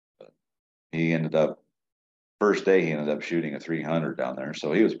he ended up first day he ended up shooting a 300 down there,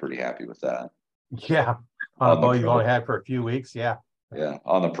 so he was pretty happy with that. Yeah, on a On the bow you've pro, only had for a few weeks. Yeah, yeah,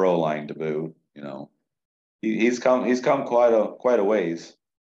 on the pro line to boot, he's come quite a ways.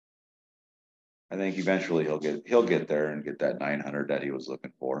 I think eventually he'll get there and get that 900 that he was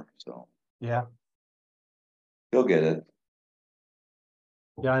looking for. So yeah, he'll get it.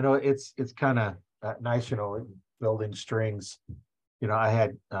 yeah. I know it's kind of nice, building strings. I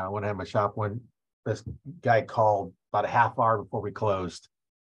had when I had my shop when this guy called about a half hour before we closed,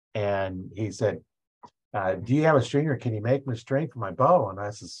 and he said, "Do you have a string, or can you make me a string for my bow?" And I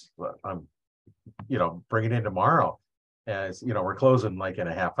says, well, "I'm, bring it in tomorrow." As we're closing like in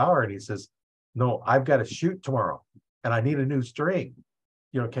a half hour, and he says, "No, I've got to shoot tomorrow, and I need a new string.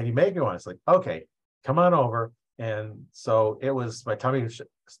 Can you make me one?" It's like, okay, come on over. And so it was my tummy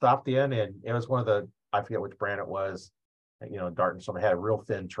stopped in, and it was one of the, I forget which brand it was, Darton. So it had a real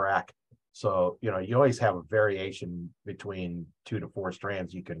thin track. So, you always have a variation between 2 to 4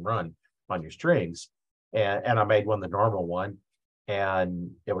 strands you can run on your strings. And I made one, the normal one,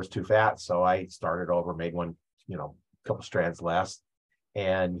 and it was too fat. So I started over, made one, a couple strands less.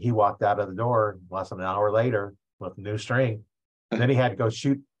 And he walked out of the door less than an hour later with a new string. Then he had to go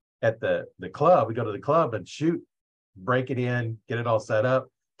shoot at the club. We go to the club and shoot, break it in, get it all set up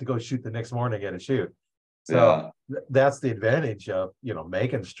to go shoot the next morning at a shoot. So Yeah, that's the advantage of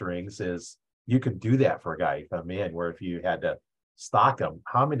making strings, is you can do that for a guy you come in, where if you had to stock them,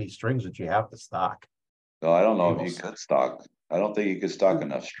 how many strings would you have to stock? so I don't know if you Tables. could stock. I don't think you could stock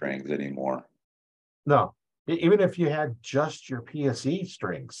enough strings anymore. No, even if you had just your PSE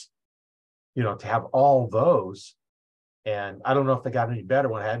strings, to have all those. And I don't know if they got any better.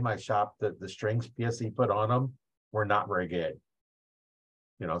 When I had in my shop, the strings PSE put on them were not very good.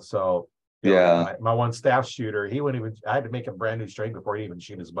 So like Yeah, my one staff shooter, he wouldn't even. I had to make a brand new string before he even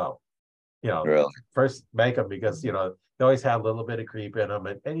shoot his bow. You know, really. First make them, because they always have a little bit of creep in them,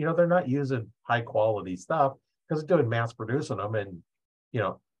 and they're not using high quality stuff because they're doing mass producing them, and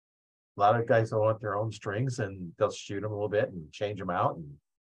a lot of guys don't want their own strings, and they'll shoot them a little bit and change them out. And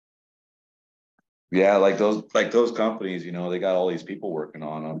Yeah, like those companies, they got all these people working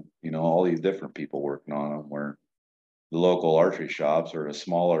on them, all these different people working on them, where the local archery shops or the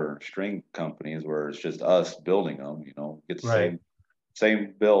smaller string companies where it's just us building them, get the right,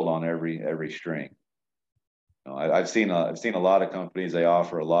 same build on every string. I've seen a lot of companies, they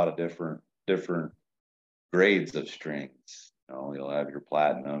offer a lot of different grades of strings. You'll have your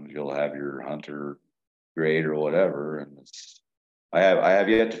platinums, you'll have your hunter grade or whatever, and I have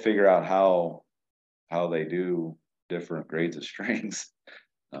yet to figure out how they do different grades of strings.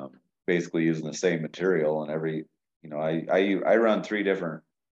 Um, Basically using the same material, and I run I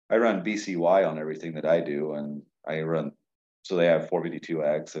run BCY on everything that I do, and so they have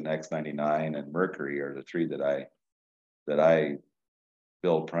 452X and X99 and Mercury are the three that I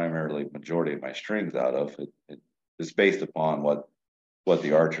build primarily majority of my strings out of. It's based upon what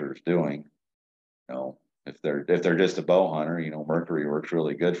the archer is doing. If they're just a bow hunter, Mercury works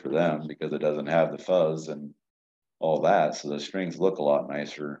really good for them because it doesn't have the fuzz and all that, so the strings look a lot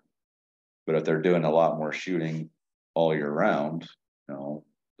nicer. But if they're doing a lot more shooting all year round,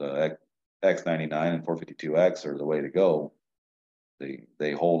 the X99 and 452X are the way to go.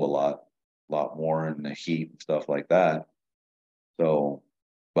 They hold a lot more in the heat and stuff like that. So,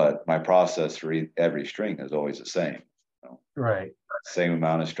 but my process for every string is always the same. Right. Same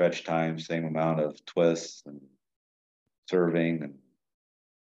amount of stretch time, same amount of twists and serving,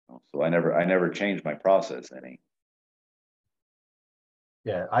 and so I never changed my process any.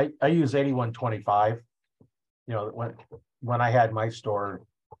 Yeah, I use 8125. You know, when I had my store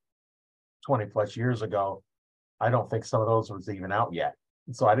 20 plus years ago, I don't think some of those was even out yet.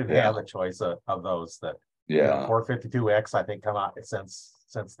 So I didn't Yeah, have a choice of those that, yeah, 452X I think come out since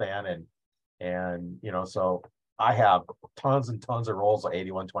then, and so I have tons and tons of rolls of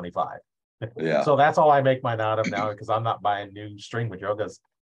 8125. yeah, So that's all I make mine out of now, because I'm not buying new string material, because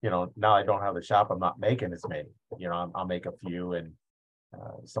now I don't have the shop. I'm not making as many. I'll make a few and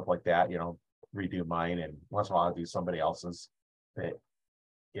stuff like that. Redo mine, and once in a while I'll do somebody else's. But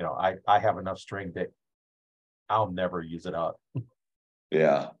I have enough string that I'll never use it up.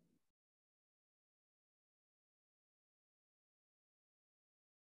 yeah,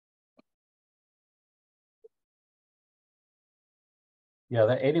 Yeah,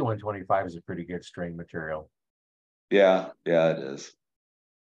 that 8125 is a pretty good string material. yeah, yeah. It is.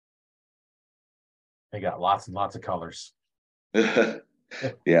 They got lots and lots of colors.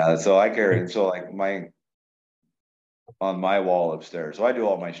 Yeah, so I carry so like my on my wall upstairs. So I do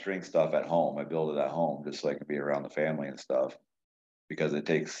all my string stuff at home. I build it at home just so I can be around the family and stuff, because it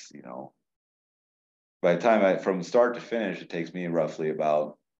takes, by the time from start to finish, it takes me roughly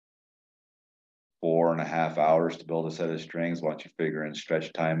about 4.5 hours to build a set of strings once you figure in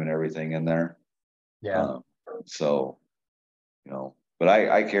stretch time and everything in there. Yeah. Um, so, but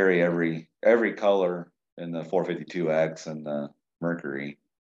I carry every color in the 452X and the Mercury.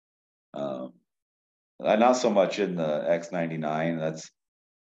 Um, not so much in the X99.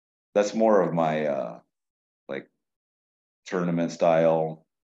 That's more of my like tournament style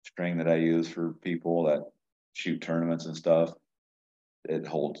string that I use for people that shoot tournaments and stuff. It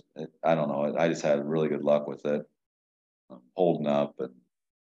holds it, I don't know. I just had really good luck with it, holding up, and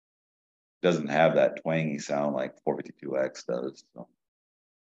doesn't have that twangy sound like 452X does. So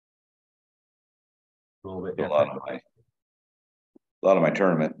A little bit a different. lot of my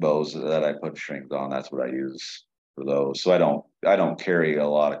tournament bows that I put strings on, that's what I use for those. So I don't carry a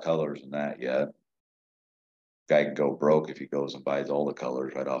lot of colors in that yet. Guy can go broke if he goes and buys all the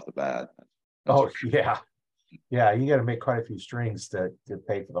colors right off the bat. That's Oh for yeah. Yeah, you got to make quite a few strings to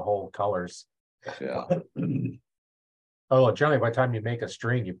pay for the whole colors. sure. Yeah. Oh, generally by the time you make a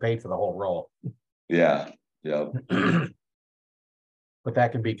string, you paid for the whole roll. Yeah. Yep. But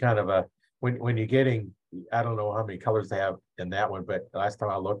that can be kind of a when you're getting, I don't know how many colors they have in that one, but last time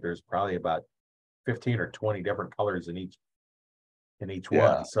I looked, there's probably about 15 or 20 different colors in each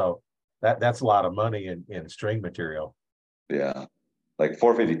Yeah. one. So that's a lot of money in string material. Yeah. Like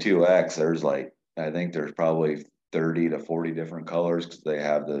 452X, there's like, I think there's probably 30 to 40 different colors because they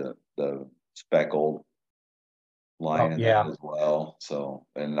have the speckled line Oh in that yeah. as well. So,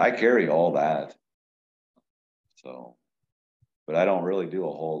 and I carry all that. So, but I don't really do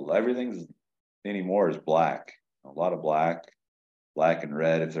a whole, everything's anymore is black. A lot of black and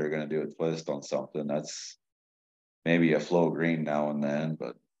red if they're going to do a twist on something. That's maybe a flow green now and then,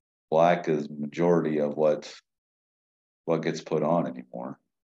 but black is majority of what gets put on anymore.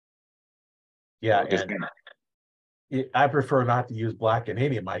 Yeah, So just and I prefer not to use black in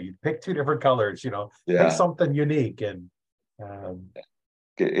any of my. You pick two different colors, pick yeah, something unique, and um,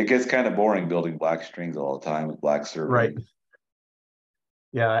 it gets kind of boring building black strings all the time with black right. serving.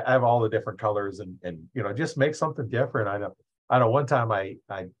 Yeah, I have all the different colors, and just make something different. I know one time I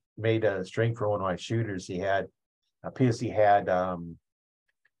made a string for one of my shooters. He had a piece. He had I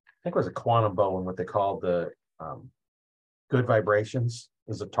think it was a quantum bow, and what they called the good vibrations.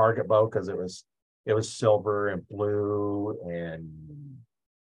 It was a target bow because it was silver and blue, and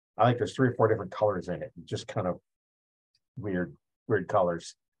I think there's 3 or 4 different colors in it, just kind of weird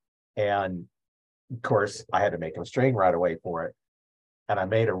colors. And of course, I had to make a string right away for it. And I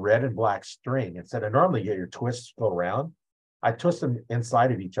made a red and black string. Instead of normally your twists go around, I twist them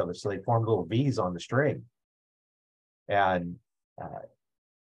inside of each other so they formed little V's on the string. And uh,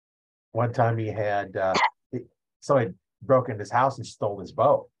 one time he had somebody broke into his house and stole his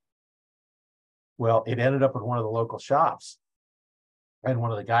bow. Well, it ended up in one of the local shops. And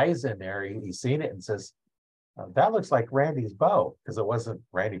one of the guys in there, he seen it and says, that looks like Randy's bow, because it wasn't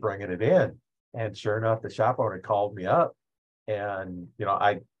Randy bringing it in. And sure enough, the shop owner called me up, and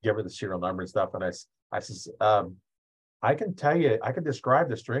I give her the serial number and stuff, and I says, I can tell you, I can describe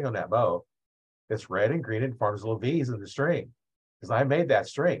the string on that bow. It's red and green and forms little V's in the string, because I made that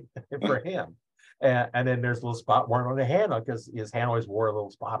string for him. And then there's a little spot worn on the handle, because his hand always wore a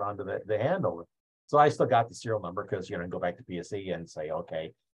little spot onto the handle. So I still got the serial number, because go back to PSE and say,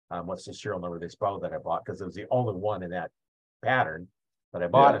 okay, what's the serial number of this bow that I bought? Because it was the only one in that pattern that I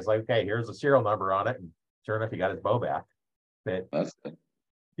bought. It's like, okay, here's a serial number on it, and sure enough, he got his bow back. But That's good.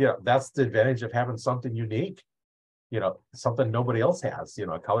 that's the advantage of having something unique. Something nobody else has.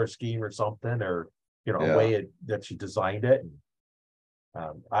 A color scheme or something, or a way that you designed it.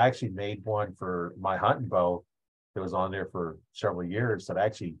 And I actually made one for my hunting bow that was on there for several years. That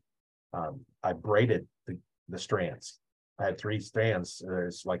actually I braided the strands. I had 3 strands.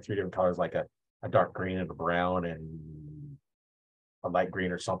 There's like 3 different colors, like a dark green and a brown and a light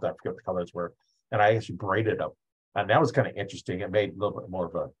green or something. I forget what the colors were. And I actually braided them. And that was kind of interesting. It made a little bit more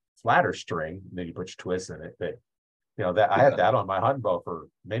of a flatter string. And then you put your twists in it. But that I had that on my hunting bow for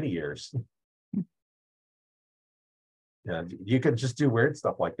many years. You could just do weird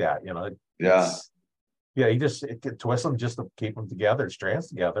stuff like that. You can twist them just to keep them together, strands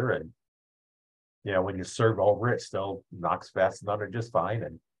together, and when you serve over it, still knocks fast and under just fine.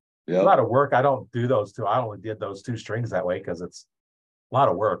 And a lot of work. I don't do those 2. I only did those 2 strings that way because it's a lot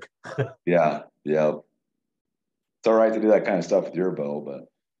of work. Yeah. It's all right to do that kind of stuff with your bow, but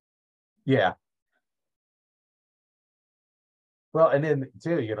yeah. Well, and then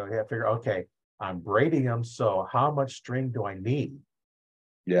too, you have to figure, okay, I'm braiding them, so how much string do I need?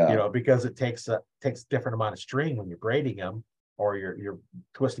 Yeah. Because it takes a different amount of string when you're braiding them, or you're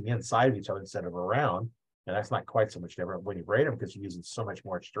twisting inside of each other instead of around, and that's not quite so much different when you braid them because you're using so much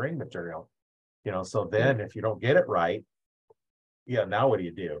more string material. So then if you don't get it right, now what do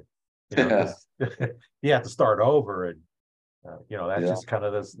you do? Because you have to start over, and that's just kind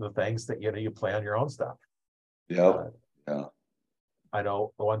of the things that you play on your own stuff. Yeah. I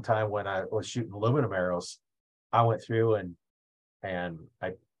know one time when I was shooting aluminum arrows, I went through and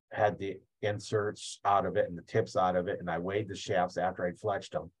I had the inserts out of it and the tips out of it, and I weighed the shafts after I'd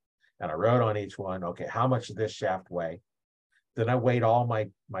fletched them, and I wrote on each one, okay, how much does this shaft weigh? Then I weighed all my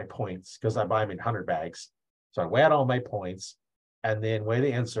points because I buy them in 100 bags, so I weighed all my points, and then weigh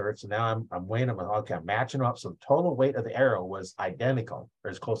the inserts. And now I'm weighing them. Okay, I'm matching them up, so the total weight of the arrow was identical,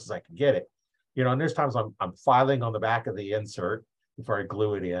 or as close as I could get it. And there's times I'm filing on the back of the insert before I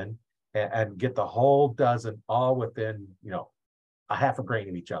glue it in, and get the whole dozen all within a half a grain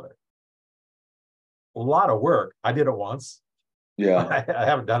of each other. A lot of work. I did it once. Yeah. I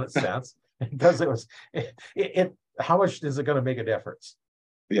haven't done it since because it was how much is it going to make a difference?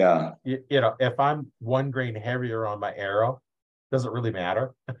 Yeah. If I'm 1 grain heavier on my arrow, does it really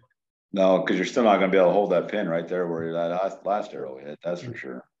matter? No, because you're still not going to be able to hold that pin right there where that last arrow hit. That's for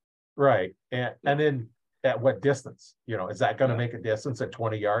sure. Right. And then at what distance? Is that going to make a distance at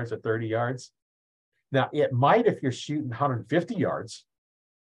 20 yards or 30 yards? Now, it might if you're shooting 150 yards,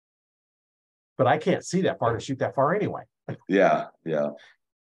 but I can't see that far to shoot that far anyway. Yeah.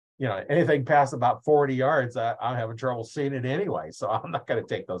 Anything past about 40 yards, I'm having trouble seeing it anyway. So I'm not going to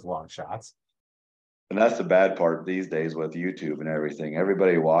take those long shots. And that's the bad part these days with YouTube and everything.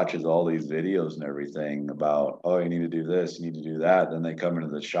 Everybody watches all these videos and everything about, oh, you need to do this, you need to do that. Then they come into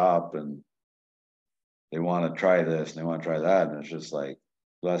the shop and they want to try this and they want to try that. And it's just like,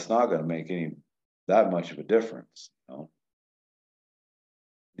 well, that's not going to make that much of a difference.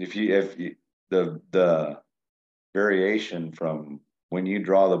 If the variation from when you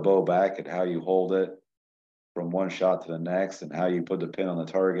draw the bow back and how you hold it from one shot to the next and how you put the pin on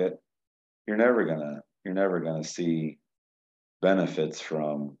the target, you're never gonna see benefits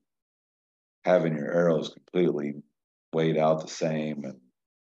from having your arrows completely weighed out the same and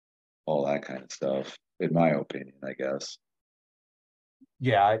all that kind of stuff, in my opinion, I guess.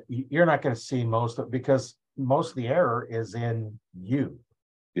 Yeah, you're not going to see most of it because most of the error is in you.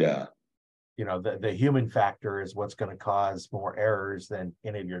 Yeah. The human factor is what's going to cause more errors than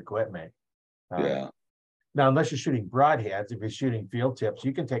any of your equipment. Yeah. Now, unless you're shooting broadheads, if you're shooting field tips,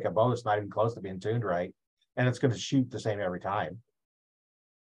 you can take a bow that's not even close to being tuned right, and it's going to shoot the same every time.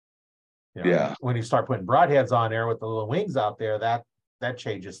 Yeah. When you start putting broadheads on there with the little wings out there, that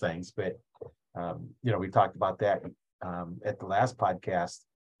changes things. But we talked about that at the last podcast.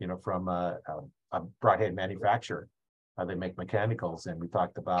 From a broadhead manufacturer, they make mechanicals, and we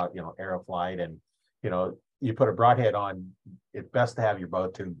talked about Aeroflight, and you put a broadhead on. It's best to have your bow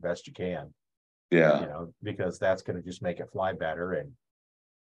tuned the best you can. Yeah. Because that's going to just make it fly better. And,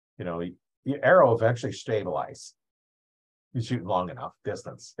 your arrow eventually stabilize. You shoot long enough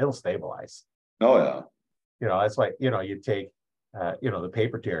distance, it'll stabilize. Oh, yeah. That's why, you take, the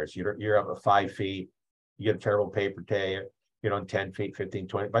paper tears, you're up at 5 feet, you get a terrible paper tear, 10 feet, 15,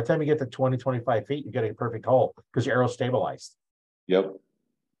 20. By the time you get to 20, 25 feet, you get a perfect hole because your arrow's stabilized. Yep.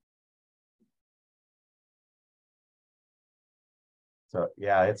 So,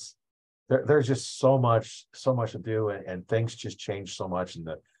 yeah, there's just so much to do, and things just change so much. And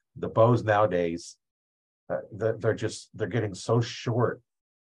the bows nowadays, they're getting so short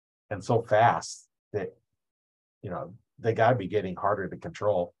and so fast that, they got to be getting harder to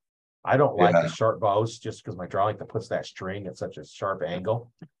control. I don't like the Yeah, sharp bows just because my drawing that puts that string at such a sharp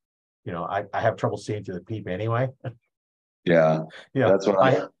angle. I have trouble seeing through the peep anyway. yeah. Yeah, That's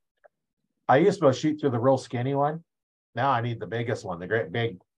what I used to shoot through the real skinny one. Now I need the biggest one, the great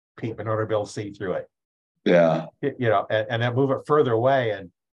big peep, in order to be able to see through it. yeah, And then move it further away,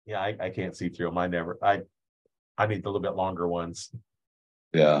 and I can't see through them. I need the little bit longer ones.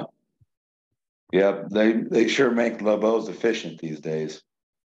 yeah. Yeah, they sure make the bows efficient these days.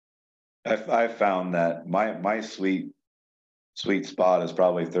 I found that my sweet spot is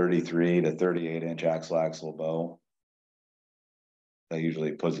probably 33 to 38 inch axle bow. That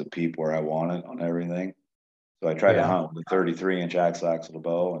usually puts a peep where I want it on everything. So I try to Yeah, hunt with a 33 inch axle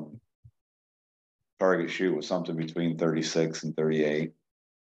bow and target shoot with something between 36 and 38.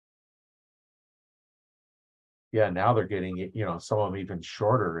 yeah. Now they're getting it. Some of them even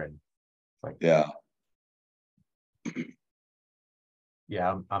shorter, and like, Yeah,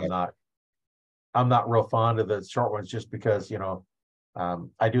 yeah, I'm not real fond of the short ones just because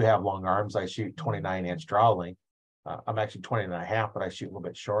I do have long arms. I shoot 29-inch draw length. I'm actually 20 and a half, but I shoot a little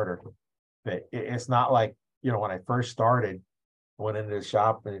bit shorter. But it's not like, when I first started, I went into the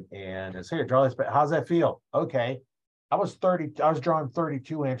shop and I said, draw this, but how's that feel? Okay. I was drawing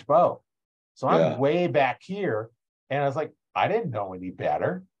 32-inch bow. So I'm yeah. way back here. And I was like, I didn't know any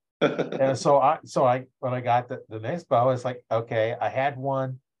better. And so I when I got the next bow, it's like, okay, I had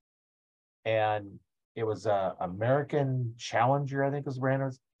one, and it was a American Challenger, I think was the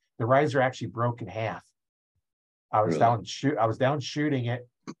brand. The riser actually broke in half. Really? I was down shooting it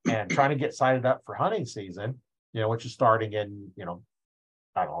and trying to get sighted up for hunting season, which is starting in, I don't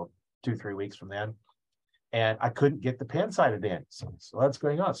know, 2-3 weeks from then. And I couldn't get the pin sighted in. So what's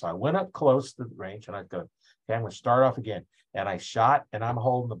going on? So I went up close to the range and I go, okay, I'm going to start off again. And I shot, and I'm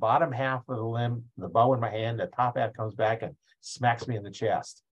holding the bottom half of the limb, the bow in my hand. The top half comes back and smacks me in the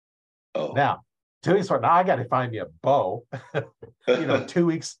chest. Oh. Now, 2 weeks before, now I got to find me a bow, 2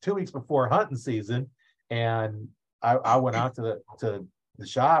 weeks before hunting season. And I went out to the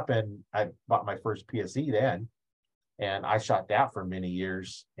shop and I bought my first PSE then. And I shot that for many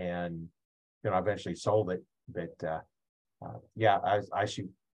years, and I eventually sold it. But yeah, I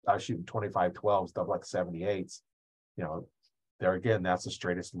was shooting 25-12s, double X 78s. There again, that's the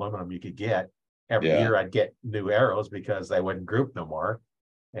straightest aluminum you could get. Every Yeah, year I'd get new arrows because they wouldn't group no more.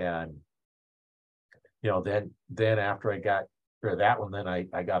 And then after I got rid of that one, then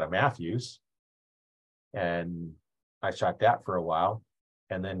I got a Matthews, and I shot that for a while.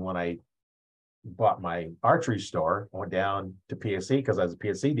 And then when I bought my archery store, I went down to PSE because I was a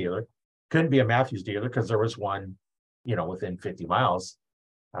PSE dealer. Couldn't be a Matthews dealer because there was one, within 50 miles.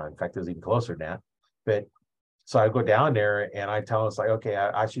 In fact, it was even closer than that. But so I go down there and I tell us, like, okay,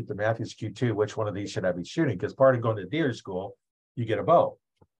 I shoot the Matthews Q2. Which one of these should I be shooting? Because part of going to dealer school, you get a bow.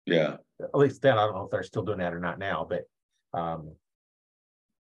 yeah, At least then, I don't know if they're still doing that or not now. But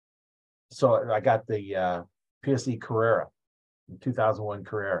so I got the PSE Carrera, 2001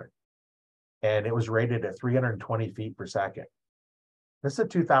 Carrera, and it was rated at 320 feet per second. This is a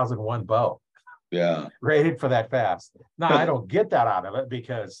 2001 bow, yeah, rated for that fast. Now, I don't get that out of it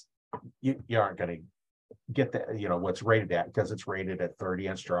because you aren't going to get that, what's rated at, because it's rated at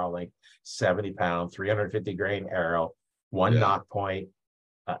 30-inch draw length, 70 pound, 350 grain arrow, one yeah. knock point,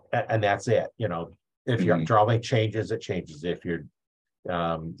 and that's it. If your Mhm. draw length changes, it changes. If you're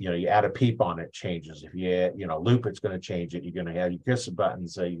you add a peep on it, changes. If you add, loop, it's going to change it. You're going to have your kiss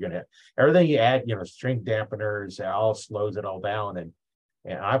buttons. You're going to have everything you add, string dampeners, it all slows it all down. And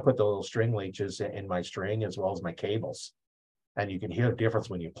I put the little string leeches in my string as well as my cables. And you can hear the difference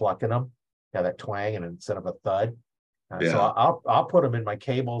when you're plucking them. Yeah, that twang, and instead of a thud. So Yeah, I'll put them in my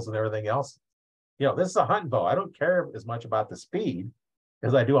cables and everything else. This is a hunting bow. I don't care as much about the speed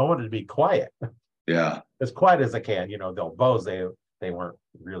as I do. I want it to be quiet, yeah, as quiet as I can. The bows, they weren't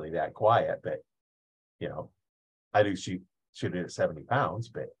really that quiet, but I do shoot it at 70 pounds,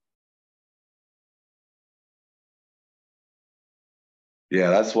 but yeah.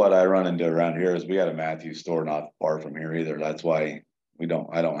 That's what I run into around here. Is we got a Matthews store not far from here either. That's why I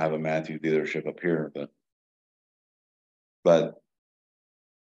don't have a Matthews dealership up here, but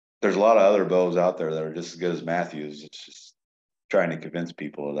there's a lot of other bows out there that are just as good as Matthews. It's just trying to convince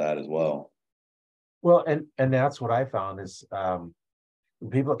people of that as well. well, and that's what I found is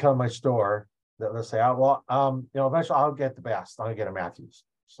people that come to my store, that they'll say, oh, well, eventually I'll get the best. I'll get a Matthews.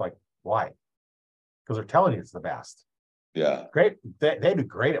 It's like, why? Because they're telling you it's the best. Yeah, Great. They do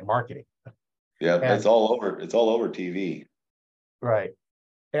great at marketing. yeah. And It's all over. It's all over TV. right.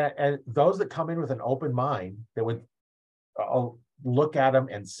 And those that come in with an open mind that would look at them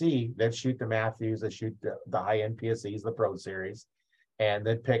and see, that shoot the Matthews, that shoot the high-end PSEs, the Pro Series, and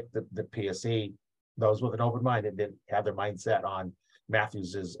then pick the PSE, those with an open mind that didn't have their mindset on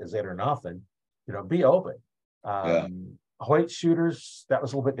Matthews is it or nothing, be open. Yeah. Hoyt shooters, that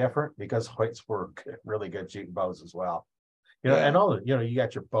was a little bit different because Hoyts were really good shooting bows as well. Yeah. And all you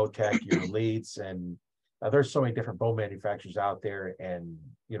got your Bowtech, your Elites, and there's so many different bow manufacturers out there, and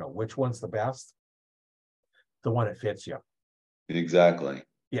which one's the best? The one that fits you. Exactly.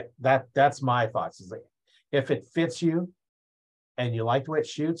 Yeah, that's my thoughts. Is like, if it fits you and you like the way it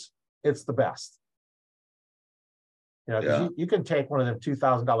shoots, it's the best. Because you can take one of them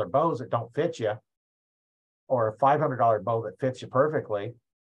 $2,000 bows that don't fit you, or a $500 bow that fits you perfectly.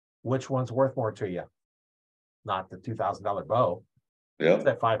 Which one's worth more to you? Not the $2,000 bow. Yeah. It's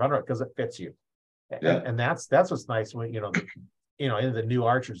that 500 because it fits you. Yeah. And that's what's nice when the new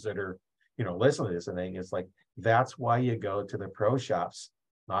archers that are listening to this and thing, it's like, that's why you go to the pro shops,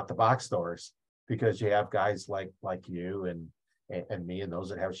 not the box stores, because you have guys like you and me and those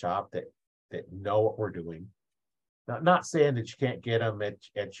that have a shop that know what we're doing. Not saying that you can't get them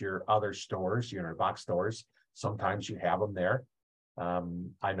at your other stores, box stores. Sometimes you have them there.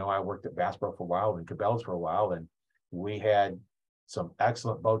 I know I worked at Bass Pro for a while and Cabela's for a while, and we had some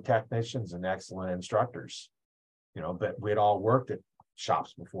excellent bow technicians and excellent instructors, but we'd all worked at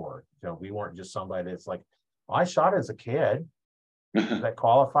shops before. We weren't just somebody that's like, well, I shot as a kid. Does that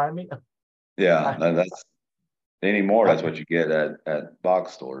qualify me? Yeah, that's anymore. That's what you get at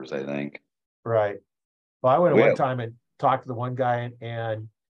box stores, I think. Right. Well, I went at one time and talked to the one guy, and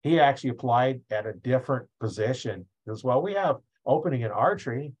he actually applied at a different position. He goes, well, we have opening in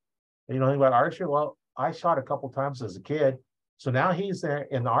archery. And you know anything about archery? Well, I shot a couple times as a kid. So now he's there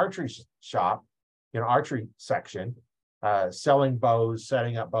in the archery shop, archery section, selling bows,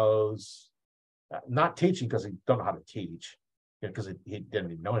 setting up bows, not teaching because he don't know how to teach, because he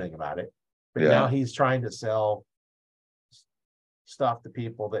didn't even know anything about it. But now he's trying to sell stuff to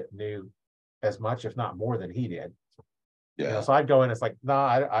people that knew as much, if not more, than he did. Yeah. So I'd go in. It's like, no,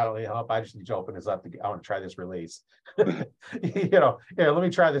 I don't need help. I just need to open this up. I want to try this release. Let me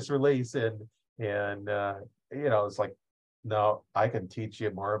try this release, and it's like, no, I can teach you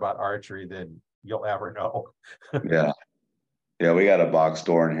more about archery than you'll ever know. Yeah. Yeah, we got a box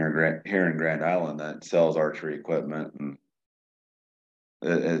store in here in Grand Island that sells archery equipment,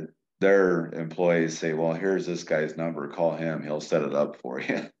 and their employees say, well, here's this guy's number, call him, he'll set it up for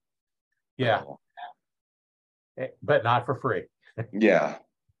you. Yeah. So, but not for free. Yeah.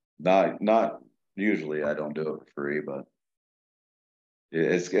 Not usually. I don't do it for free, but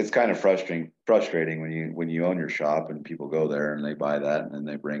it's kind of frustrating when you own your shop and people go there and they buy that and then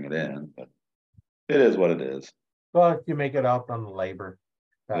they bring it in, but it is what it is. Well, you make it up on the labor.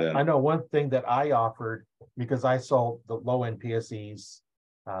 Yeah. I know one thing that I offered, because I sold the low-end PSEs,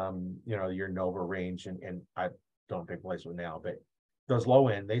 your Nova range, and I don't take place with now, but those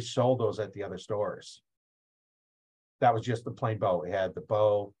low-end, they sold those at the other stores. That was just the plain bow. It had the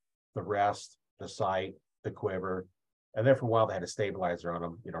bow, the rest, the sight, the quiver, and then for a while they had a stabilizer on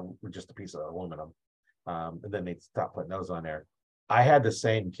them, with just a piece of aluminum. And then they stopped putting those on there. I had the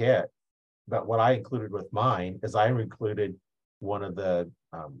same kit, but what I included with mine is I included one of the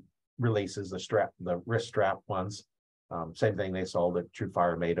releases, the wrist strap ones. Same thing they sold at True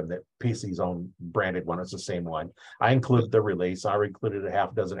Fire made them, that PC's own branded one. It's the same one. I included the release. I included a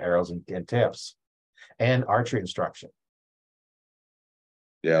half dozen arrows and tips and archery instruction.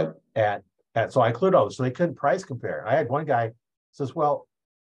 Yeah. And so I included all this. So they couldn't price compare. I had one guy says, well,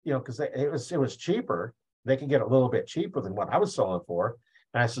 because it was cheaper. They could get a little bit cheaper than what I was selling for.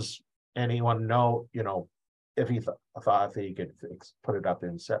 And I says, and he wanted to know, if he thought if he could put it up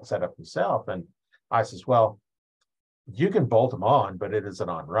and set up himself. And I says, well, you can bolt them on, but it isn't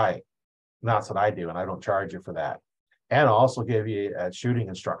on right. And that's what I do, and I don't charge you for that. And I'll also give you a shooting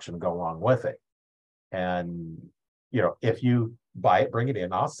instruction to go along with it. And if you buy it, bring it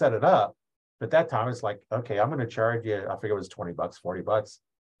in, I'll set it up. But that time it's like, okay, I'm going to charge you, I figure it was $20, $40.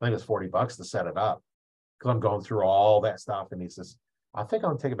 I think it was $40 to set it up, because I'm going through all that stuff. And he says, I think I'm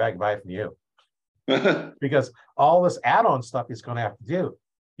going to take it back and buy it from you. Because all this add-on stuff he's going to have to do.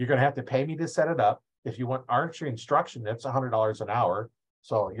 You're going to have to pay me to set it up. If you want archery instruction, that's $100 an hour.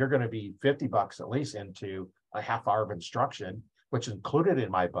 So you're going to be $50 at least into a half hour of instruction, which is included in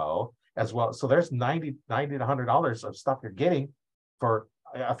my bow as well. So there's $90 to $100 of stuff you're getting for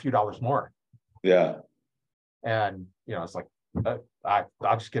a few dollars more. Yeah. And, it's like,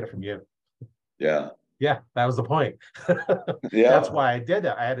 I'll just get it from you. Yeah. Yeah, that was the point. Yeah. That's why I did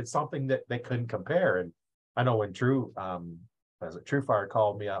that. I added something that they couldn't compare. And I know when Drew as a True Fire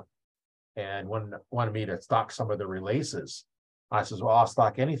called me up and wanted me to stock some of the releases. I says, well, I'll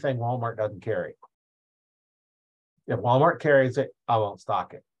stock anything Walmart doesn't carry. If Walmart carries it, I won't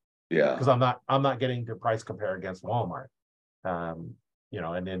stock it. Yeah. Because I'm not getting to price compare against Walmart. And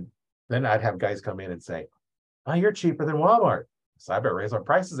then I'd have guys come in and say, oh, you're cheaper than Walmart. So I better raise our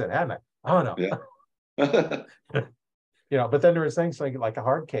prices then, hadn't I? Oh no. Yeah. But then there was things like a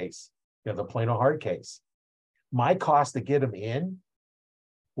hard case, the Plano hard case. My cost to get them in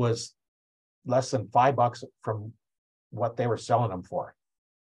was less than $5 from what they were selling them for.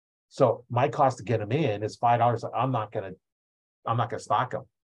 So my cost to get them in is $5. I'm not gonna stock them.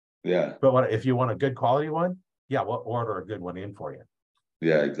 Yeah. But if you want a good quality one, yeah, we'll order a good one in for you.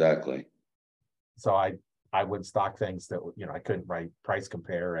 Yeah, exactly. So I would stock things that I couldn't price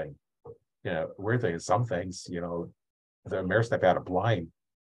compare, and weird thing is some things, the Ameristep had a blind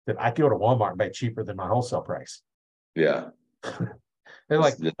that I could go to Walmart and buy cheaper than my wholesale price. Yeah. They're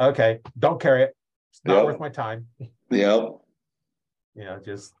like, okay, don't carry it. It's not worth my time. Yep.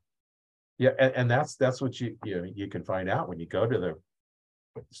 And that's what you can find out when you go to the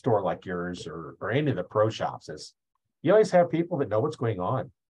store like yours or any of the pro shops. Is you always have people that know what's going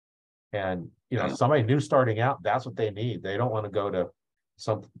on. And somebody new starting out, that's what they need. They don't want to go to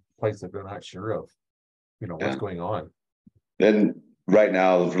some place that they're not sure of, what's going on. Then right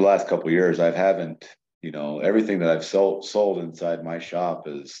now, for the last couple of years, I haven't, everything that I've sold inside my shop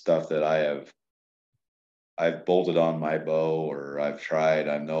is stuff that I've bolted on my bow, or I've tried,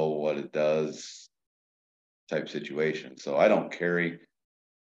 I know what it does type situation. So I don't carry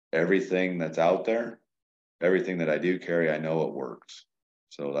everything that's out there. Everything that I do carry, I know it works.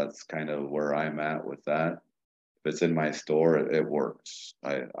 So that's kind of where I'm at with that. If it's in my store, it works.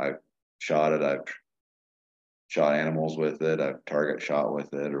 I've shot it. I've shot animals with it. I've target shot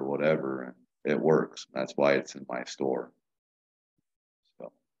with it or whatever. And it works. That's why it's in my store.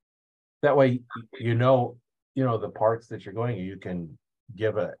 So that way, the parts that you're going, you can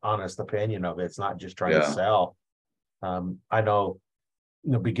give an honest opinion of it. It's not just trying to sell. I know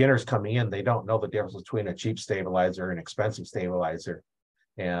beginners coming in, they don't know the difference between a cheap stabilizer and an expensive stabilizer.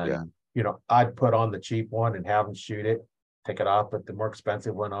 And, I'd put on the cheap one and have them shoot it, take it off, put the more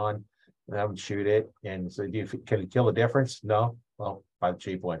expensive one on and have them shoot it. And so can you tell the difference? No. Well, buy the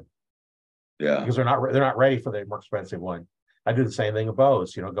cheap one. Yeah. Because they're not ready for the more expensive one. I do the same thing with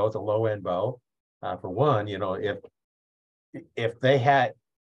bows, go with a low end bow. For one, if they had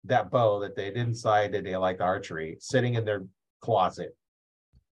that bow that they didn't decide that they liked archery sitting in their closet,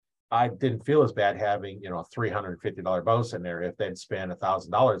 I didn't feel as bad having, a $350 bow in there. If they'd spend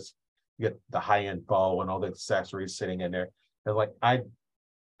 $1,000, get the high end bow and all the accessories sitting in there. And like, I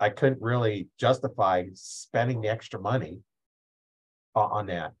couldn't really justify spending the extra money on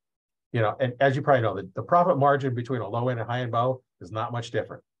that, and as you probably know, the profit margin between a low end and high end bow is not much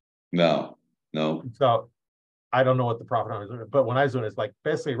different. No. So I don't know what the profit margin is, but when I was doing it, it's like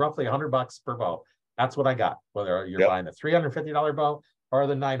basically roughly $100 per bow. That's what I got. Whether you're buying the $350 bow or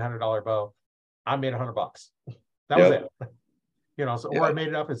the $900 bow, I made $100. That was it. Or I made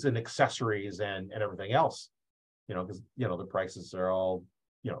it up as in accessories and everything else, because the prices are all,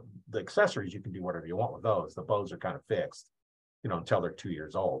 the accessories, you can do whatever you want with those. The bows are kind of fixed, until they're 2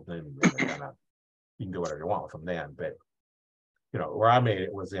 years old. Then they're you can do whatever you want with them then. But where I made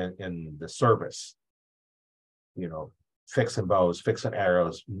it was in the service, fixing bows, fixing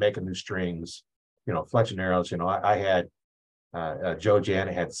arrows, making new strings, fletching arrows. I had Joe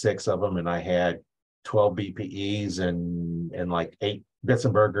Janet had 6 of them, and I had 12 BPEs and like 8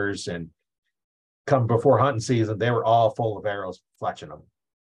 Bitzenbergers, and come before hunting season, they were all full of arrows, fletching them.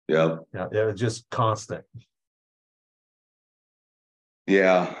 Yeah. It was just constant.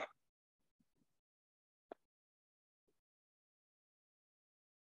 Yeah.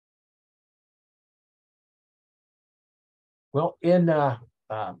 Well, in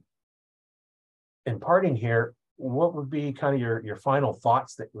parting here, what would be kind of your final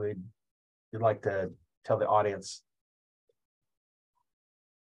thoughts that you'd like to tell the audience?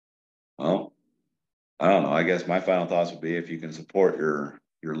 Well, I don't know. I guess my final thoughts would be, if you can support your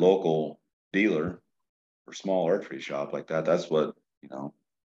local dealer or small archery shop like that, that's what,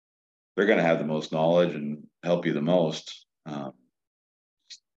 they're going to have the most knowledge and help you the most.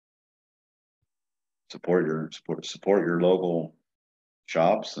 Support your local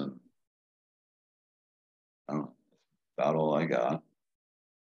shops, and about all I got.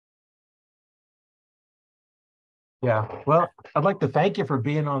 Yeah, well, I'd like to thank you for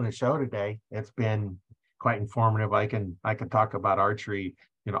being on the show today. It's been quite informative. I can talk about archery,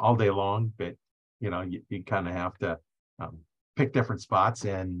 all day long, but you kind of have to pick different spots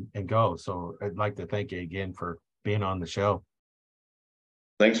and go. So I'd like to thank you again for being on the show.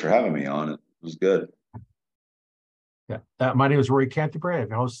 Thanks for having me on. It was good. Yeah. My name is Rory Canterbury. I'm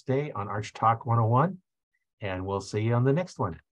your host today on Arch Talk 101, and we'll see you on the next one.